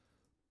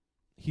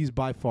 He's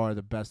by far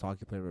the best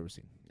hockey player I've ever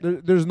seen.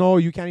 There's no,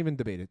 you can't even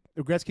debate it.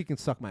 Gretzky can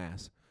suck my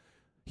ass.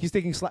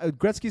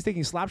 Gretzky's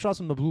taking slap shots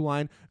from the blue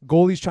line.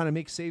 Goalie's trying to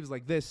make saves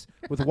like this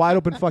with wide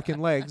open fucking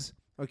legs.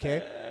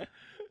 Okay.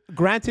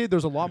 Granted,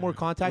 there's a lot more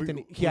contact,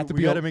 and he had to We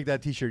be. got to make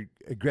that T-shirt.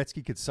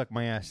 Gretzky could suck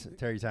my ass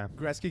every time.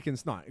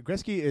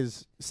 Gretzky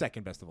is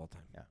second best of all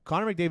time. Yeah.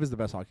 Connor McDavid is the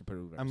best hockey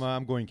player we've ever seen.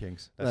 I'm going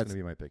Kings. That's gonna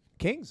be my pick.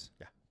 Kings.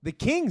 Yeah. The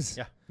Kings.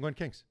 Yeah, I'm going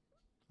Kings.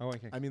 I'm going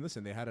Kings. I mean,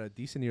 listen, they had a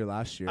decent year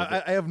last year.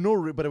 I have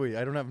no. By the way,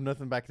 I don't have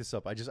nothing to back this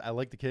up. I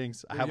like the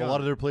Kings. I They're have a young. lot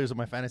of their players on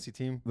my fantasy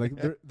team. Like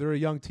they're a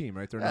young team,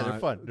 right? Yeah, they're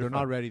fun. They're They're not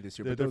fun. ready this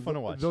year, They're but fun to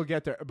watch. They'll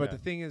get there. But Yeah. the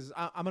thing is,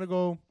 I'm gonna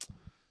go.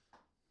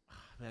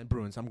 Man,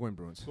 Bruins. I'm going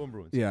Bruins. Going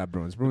Bruins. Yeah,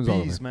 Bruins. Bruins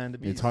all Bees, over. man. The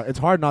bees. It's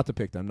hard not to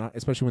pick them, not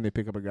especially when they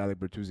pick up a guy like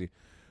Bertuzzi.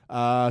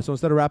 So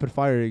instead of rapid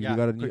fire, Yeah,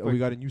 quick. we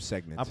got a new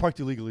segment. I'm parked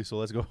illegally, so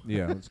let's go.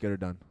 Yeah, let's get her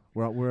done.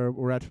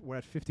 We're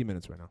at 50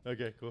 minutes right now.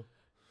 Okay, cool.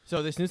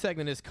 So this new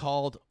segment is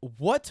called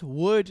 "What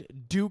Would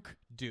Duke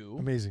Do?"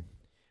 Amazing.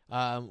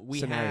 We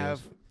Scenarios.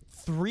 have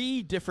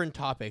 3 different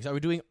topics. Are we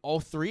doing all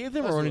 3 of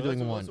them, Let's or only do it,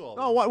 doing let's one?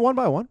 do it. No, one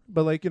by one,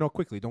 but like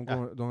quickly. Don't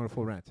Yeah. go on a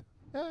full rant.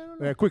 Yeah, I don't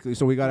know. Yeah, quickly.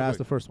 So we got to Real ask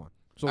quick. the first one.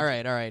 So All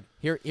right.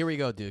 Here we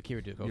go, Duke.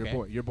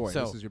 Okay. your boy.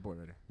 So- This is your boy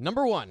right here.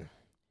 Number 1,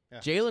 Yeah.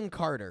 Jalen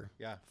Carter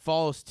Yeah.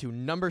 falls to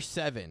number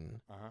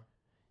 7 Uh huh.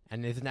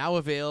 and is now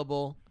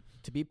available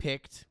to be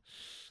picked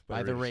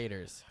by the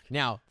Raiders.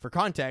 Now, for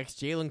context,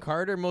 Jalen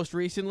Carter most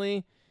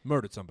recently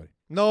Murdered somebody.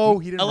 No,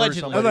 he didn't.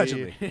 Allegedly. Murder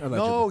somebody. Allegedly.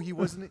 No, he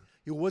wasn't.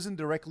 He wasn't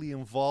directly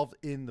involved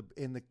in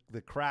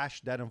the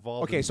crash that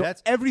involved. Okay, the so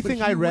deaths, everything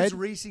but he I read- was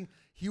racing.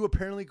 He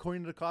apparently,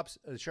 according to the cops,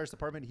 the sheriff's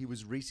department, he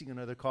was racing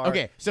another car.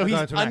 Okay, so Gone he's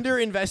into an under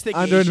accident.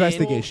 investigation, Under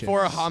investigation.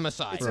 for a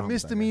homicide. It's For a homicide,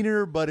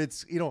 misdemeanor, but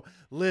it's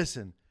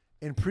listen.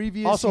 In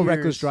previous Also, years,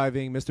 reckless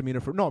driving, misdemeanor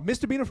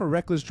for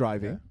reckless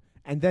driving,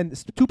 and then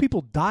 2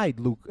 people died.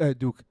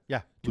 Duke.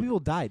 Yeah. 2 people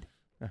died.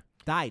 Yeah.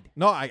 Died.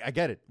 No, I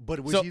get it,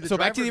 but was he the So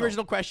back to driver? the No.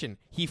 original question.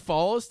 He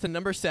falls to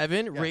number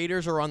 7.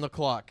 Raiders are on the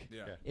clock.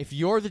 Yeah. If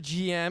you're the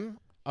GM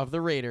of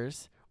the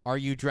Raiders, are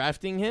you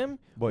drafting him?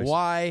 Boys.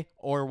 Why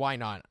or why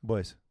not?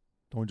 Boys,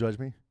 don't judge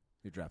me.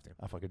 You draft him.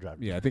 I fucking drive.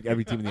 Yeah, I think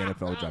every team in the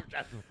NFL would draft.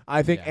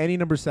 I think any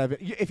number 7.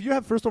 If you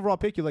have first overall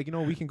pick, you're like,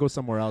 we can go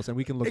somewhere else and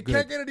we can look It good.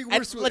 can't get any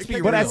worse. let's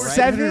be But real, at right?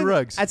 seven,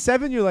 Ruggs. at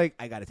 7, you're like,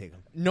 I gotta take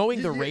him.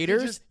 Knowing the You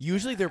Raiders, just-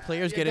 usually their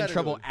players you get in gotta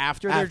trouble do it.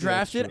 after After, they're that's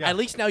drafted. true. At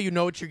least now you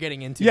know what you're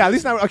getting into. Yeah, at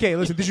least now. Okay,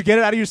 listen. Did you get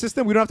it out of your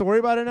system? We don't have to worry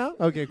about it now.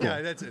 Okay, cool.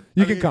 Yeah, that's it.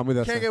 You can come with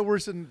us Can't now. get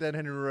worse than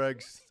Henry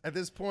Ruggs. At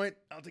this point,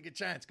 I'll take a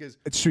chance because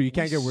It's true. You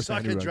can't get worse than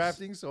suck Henry at Ruggs.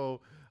 drafting.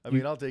 So I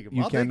mean, I'll take him.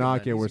 You I'll take him, cannot man.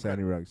 get He's worse than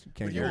incredible. Henry Ruggs. You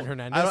can't But get you worse. won't.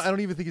 Hernandez. I don't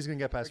even think he's gonna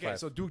get past Okay, 5.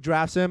 so Duke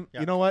drafts him. Yeah.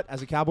 You know what?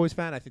 As a Cowboys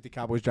fan, I think the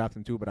Cowboys draft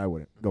him too, but I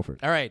wouldn't. Go for it.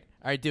 All right,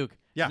 Duke.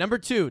 Yeah. Number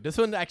 2. This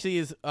one actually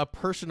is a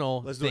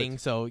personal Let's do thing. it.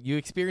 So you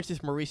experienced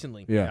this more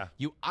recently. Yeah.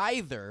 You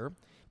either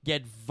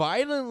get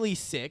violently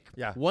sick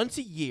Yeah. once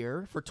a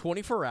year for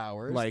 24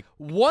 hours, Like-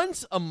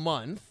 once a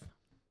month.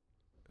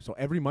 So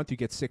every month you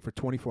get sick for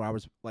 24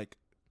 hours, like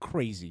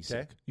crazy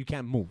sick. You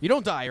can't move. You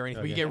don't die or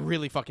anything, but you Okay. get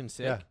really fucking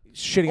sick. Yeah.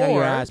 Shitting on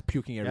your Or- ass,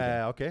 puking every day.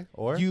 Yeah, okay.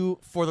 Or You,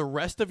 for the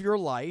rest of your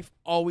life,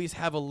 always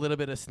have a little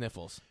bit of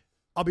sniffles.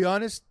 I'll be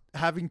honest.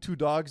 Having 2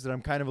 dogs that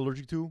I'm kind of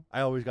allergic to,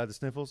 I always got the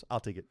sniffles. I'll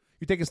take it.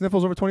 You taking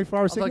sniffles over 24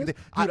 hours I'll take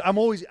sickness? it. Dude, I'm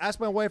always ask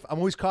my wife. I'm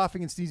always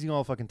coughing and sneezing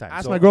all the fucking time.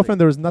 Ask So my I'll girlfriend.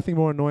 There was nothing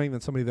more annoying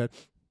than somebody that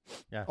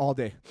Yeah. all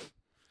day.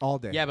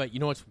 Yeah, but you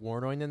know what's more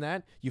annoying than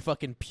that? You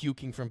fucking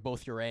puking from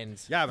both your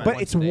ends. Yeah, man. But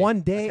once it's a day.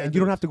 one day, can't and do you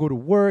don't it. have to go to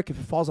work. If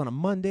it falls on a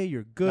Monday,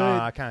 you're good.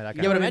 Nah, I can't.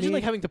 Yeah, know but what I imagine mean?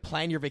 like having to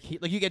plan your vacation.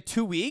 Like you get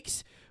 2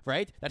 weeks,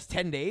 right? That's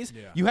 10 days.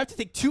 Yeah. You have to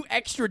take 2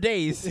 extra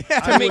days to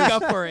I make was-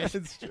 up for it.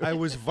 I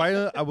was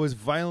violent. I was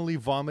violently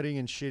vomiting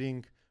and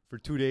shitting for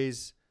 2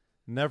 days.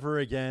 Never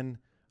again.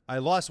 I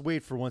lost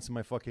weight for once in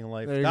my fucking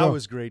life. There you That go.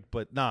 was great,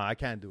 but nah, I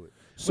can't do it.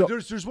 So-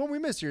 But there's one we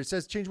missed here. It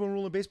says change one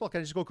rule in baseball. Can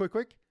I just go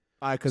quick?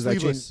 Because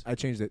Sleeveless. I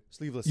changed it.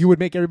 Sleeveless. You would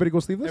make everybody go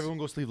sleeveless? Everyone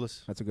go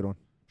sleeveless. That's a good one.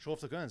 Show off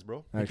the guns,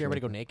 bro. Make Actually.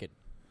 everybody go naked.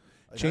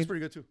 That's Change-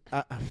 pretty good too.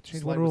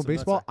 Change Slide one rule in with some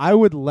baseball. nuts,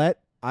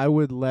 I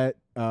would let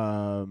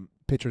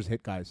pitchers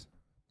hit guys.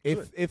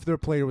 If their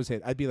player was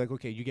hit, I'd be like,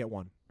 okay, you get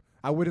one.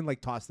 I wouldn't like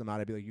toss them out.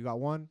 I'd be like, you got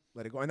one,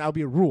 let it go, and that would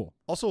be a rule.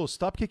 Also,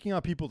 stop kicking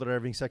out people that are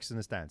having sex in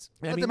the stands.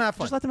 I Let mean, them have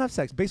fun. Just let them have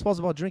sex. Baseball's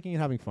about drinking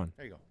and having fun.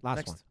 There you go. Last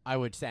Next. one. I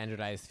would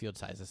standardize field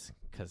sizes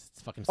because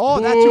it's fucking Oh,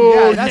 stupid. that too.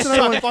 Yeah, that's you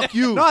another suck. one. Fuck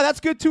you. No,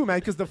 that's good too, man.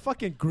 Because the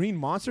fucking Green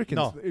Monster can.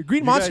 No.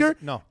 Green You Monster.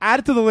 guys- no.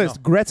 Add it to the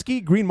list.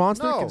 Gretzky, Green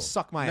Monster No. can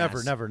suck my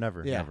ass.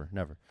 Never. Yeah.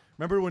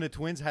 Remember when the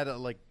Twins had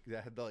they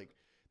had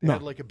No.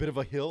 like a bit of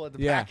a hill at the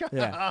Yeah, back?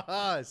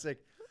 yeah. Sick.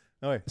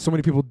 No way. So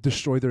many people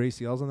destroyed their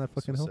ACLs on that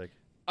fucking hill. Sick.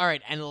 All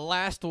right, and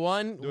last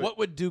one. Do it. What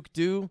would Duke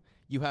do?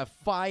 You have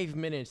 5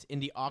 minutes in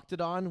the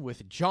octagon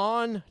with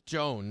John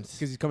Jones.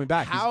 Because he's coming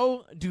back.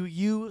 How do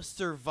you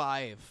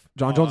survive?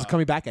 John Jones is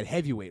coming back at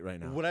heavyweight right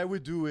now. What I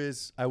would do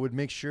is I would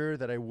make sure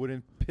that I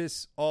wouldn't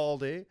piss all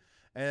day,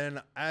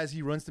 and as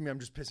he runs to me, I'm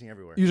just pissing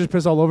everywhere. You just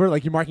piss all over,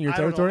 like you're marking your I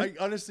don't know. territory.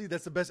 Honestly,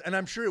 that's the best, and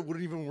I'm sure it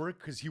wouldn't even work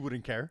because he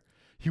wouldn't care.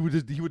 He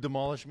would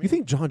demolish me. You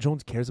think John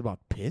Jones cares about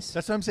piss?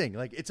 That's what I'm saying.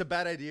 Like it's a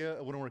bad idea.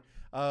 It wouldn't work.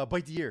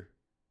 Bite the ear.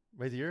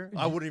 Bite the ear.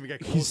 I wouldn't even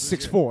get close. He's to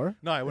his ear. 6'4".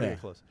 No, I wouldn't Yeah.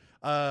 get close.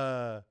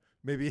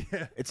 Maybe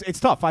It's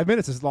tough. 5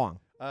 minutes is long.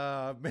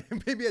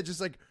 maybe I just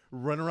like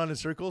run around in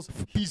circles.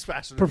 He's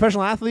faster. Than me.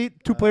 Professional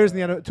athlete, two brothers in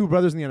the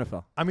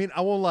NFL. I mean,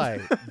 I won't lie.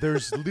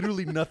 There's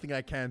literally nothing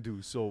I can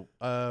do. So,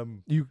 Do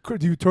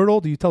you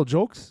turtle? Do you tell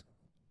jokes?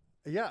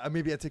 yeah,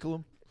 maybe I tickle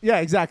him. Yeah,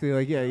 exactly.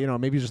 Like, yeah,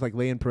 maybe just like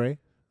lay and pray.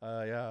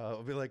 Yeah,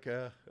 I'll be like,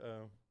 yeah.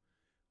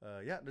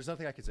 There's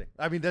nothing I can say.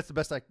 I mean, that's the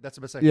best I can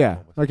Yeah. come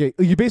up with. Okay.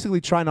 You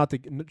basically try not to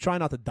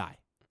die.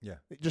 Yeah,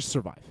 Just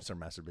survive. start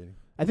masturbating.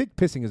 I think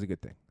pissing is a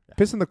good thing. Yeah.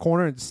 Piss in the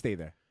corner and stay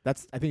there. I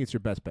think it's your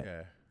best bet.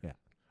 Yeah. Yeah.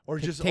 Or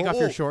Take- just take off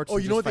your shorts Oh,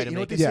 and you know just what? fight You know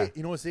what they naked. say? Yeah.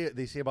 You know what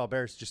they say about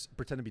bears? Just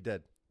pretend to be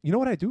dead. You know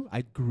what I do?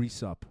 I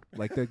grease up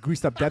like the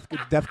greased up deaf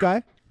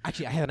guy.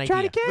 Actually, I have an Try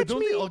idea. to catch But don't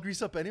me. they all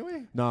grease up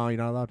anyway? No, you're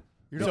not allowed.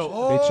 You're So-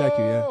 not. They check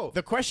you, yeah. Oh!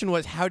 The question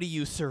was, how do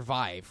you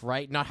survive,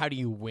 right? Not how do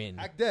you win.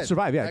 Act dead.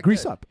 Survive. Yeah. Act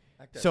Grease dead. up.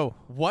 Act dead. So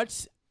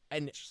what's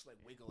and Just like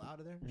wiggle out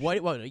of there.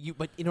 what? Well,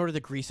 but in order to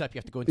grease up, you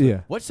have to go into Yeah.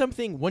 it. What's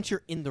something once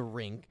you're in the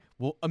ring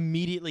will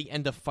immediately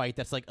end a fight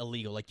that's like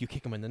illegal? Like you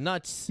kick him in the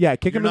nuts. Yeah.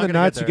 Kick You're him not in the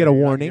gonna nuts. get You there. get a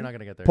You're not- warning. You're not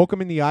gonna get there. Poke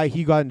him in the eye.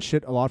 He got in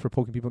shit a lot for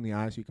poking people in the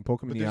eye, so you can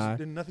poke him But in the eye.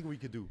 there's nothing we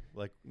could do.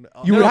 Like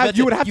You would have-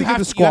 you would have to get You have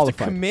to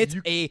disqualified. commit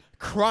You- a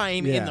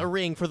crime Yeah. in the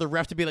ring for the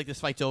ref to be like, this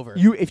fight's over.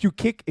 If you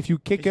kick You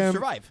him,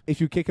 survive. if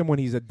you kick him when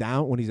he's a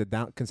down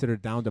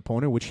considered downed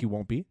opponent, which he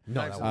won't be.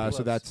 No, Nice. that would-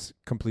 So that's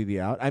completely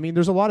out. I mean,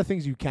 there's a lot of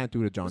things you can't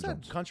do to John Was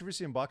that Jones.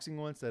 controversy in boxing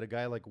once that a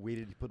guy like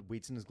he put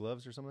weights in his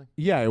gloves or something?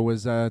 Yeah, it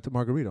was to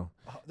Margarito.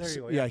 Oh, there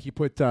you go. Yeah, he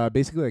put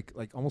basically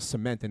like almost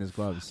cement in his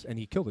gloves, and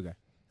he killed the guy.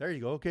 There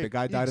you go. Okay. The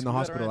guy died in the we got our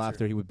hospital answer.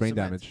 after he with brain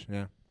Cement. damage.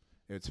 Yeah,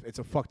 it's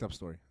a fucked up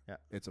story. Yeah.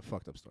 It's a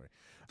fucked up story.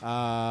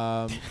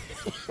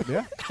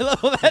 Yeah, I love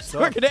how that's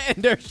stuff. we're gonna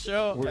end our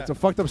show. It's a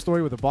fucked up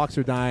story with a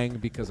boxer dying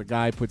because a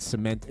guy put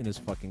cement in his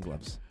fucking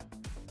gloves.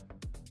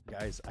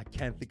 Guys, I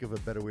can't think of a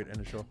better way to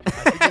end a show. I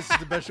think this is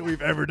the best show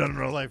we've ever done in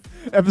our life.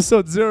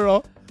 Episode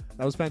 0.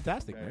 That was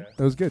fantastic, Yeah, man. yeah.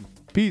 That was good.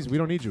 Peas, we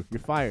don't need you. You're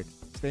fired.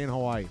 Stay in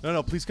Hawaii.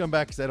 No, please come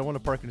back because I don't want to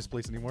park in this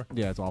place anymore.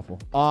 Yeah, it's awful.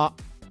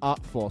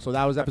 Full. So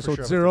that was For episode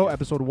sure, 0. yeah.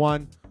 Episode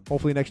 1.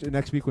 Hopefully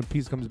next week when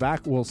Peas comes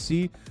back, we'll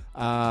see.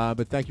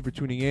 But thank you for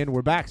tuning in.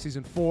 We're back,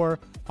 season 4.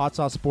 Hot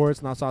Sauce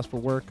Sports, Not Sauce for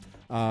Work.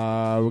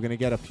 We're gonna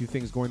get a few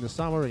things going this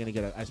summer. We're gonna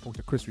get. I spoke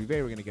to Chris Rive.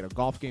 We're gonna get a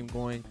golf game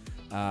going.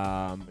 It's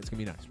gonna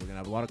be nice. We're gonna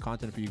have a lot of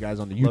content for you guys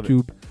on the Love it.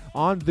 YouTube.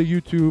 On the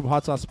YouTube,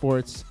 Hot Sauce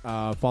Sports.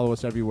 Follow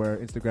us everywhere: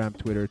 Instagram,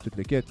 Twitter,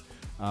 Tutlikit.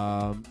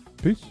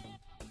 Peace.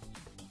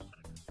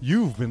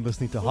 You've been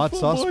listening to Hot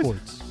Sauce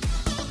Sports.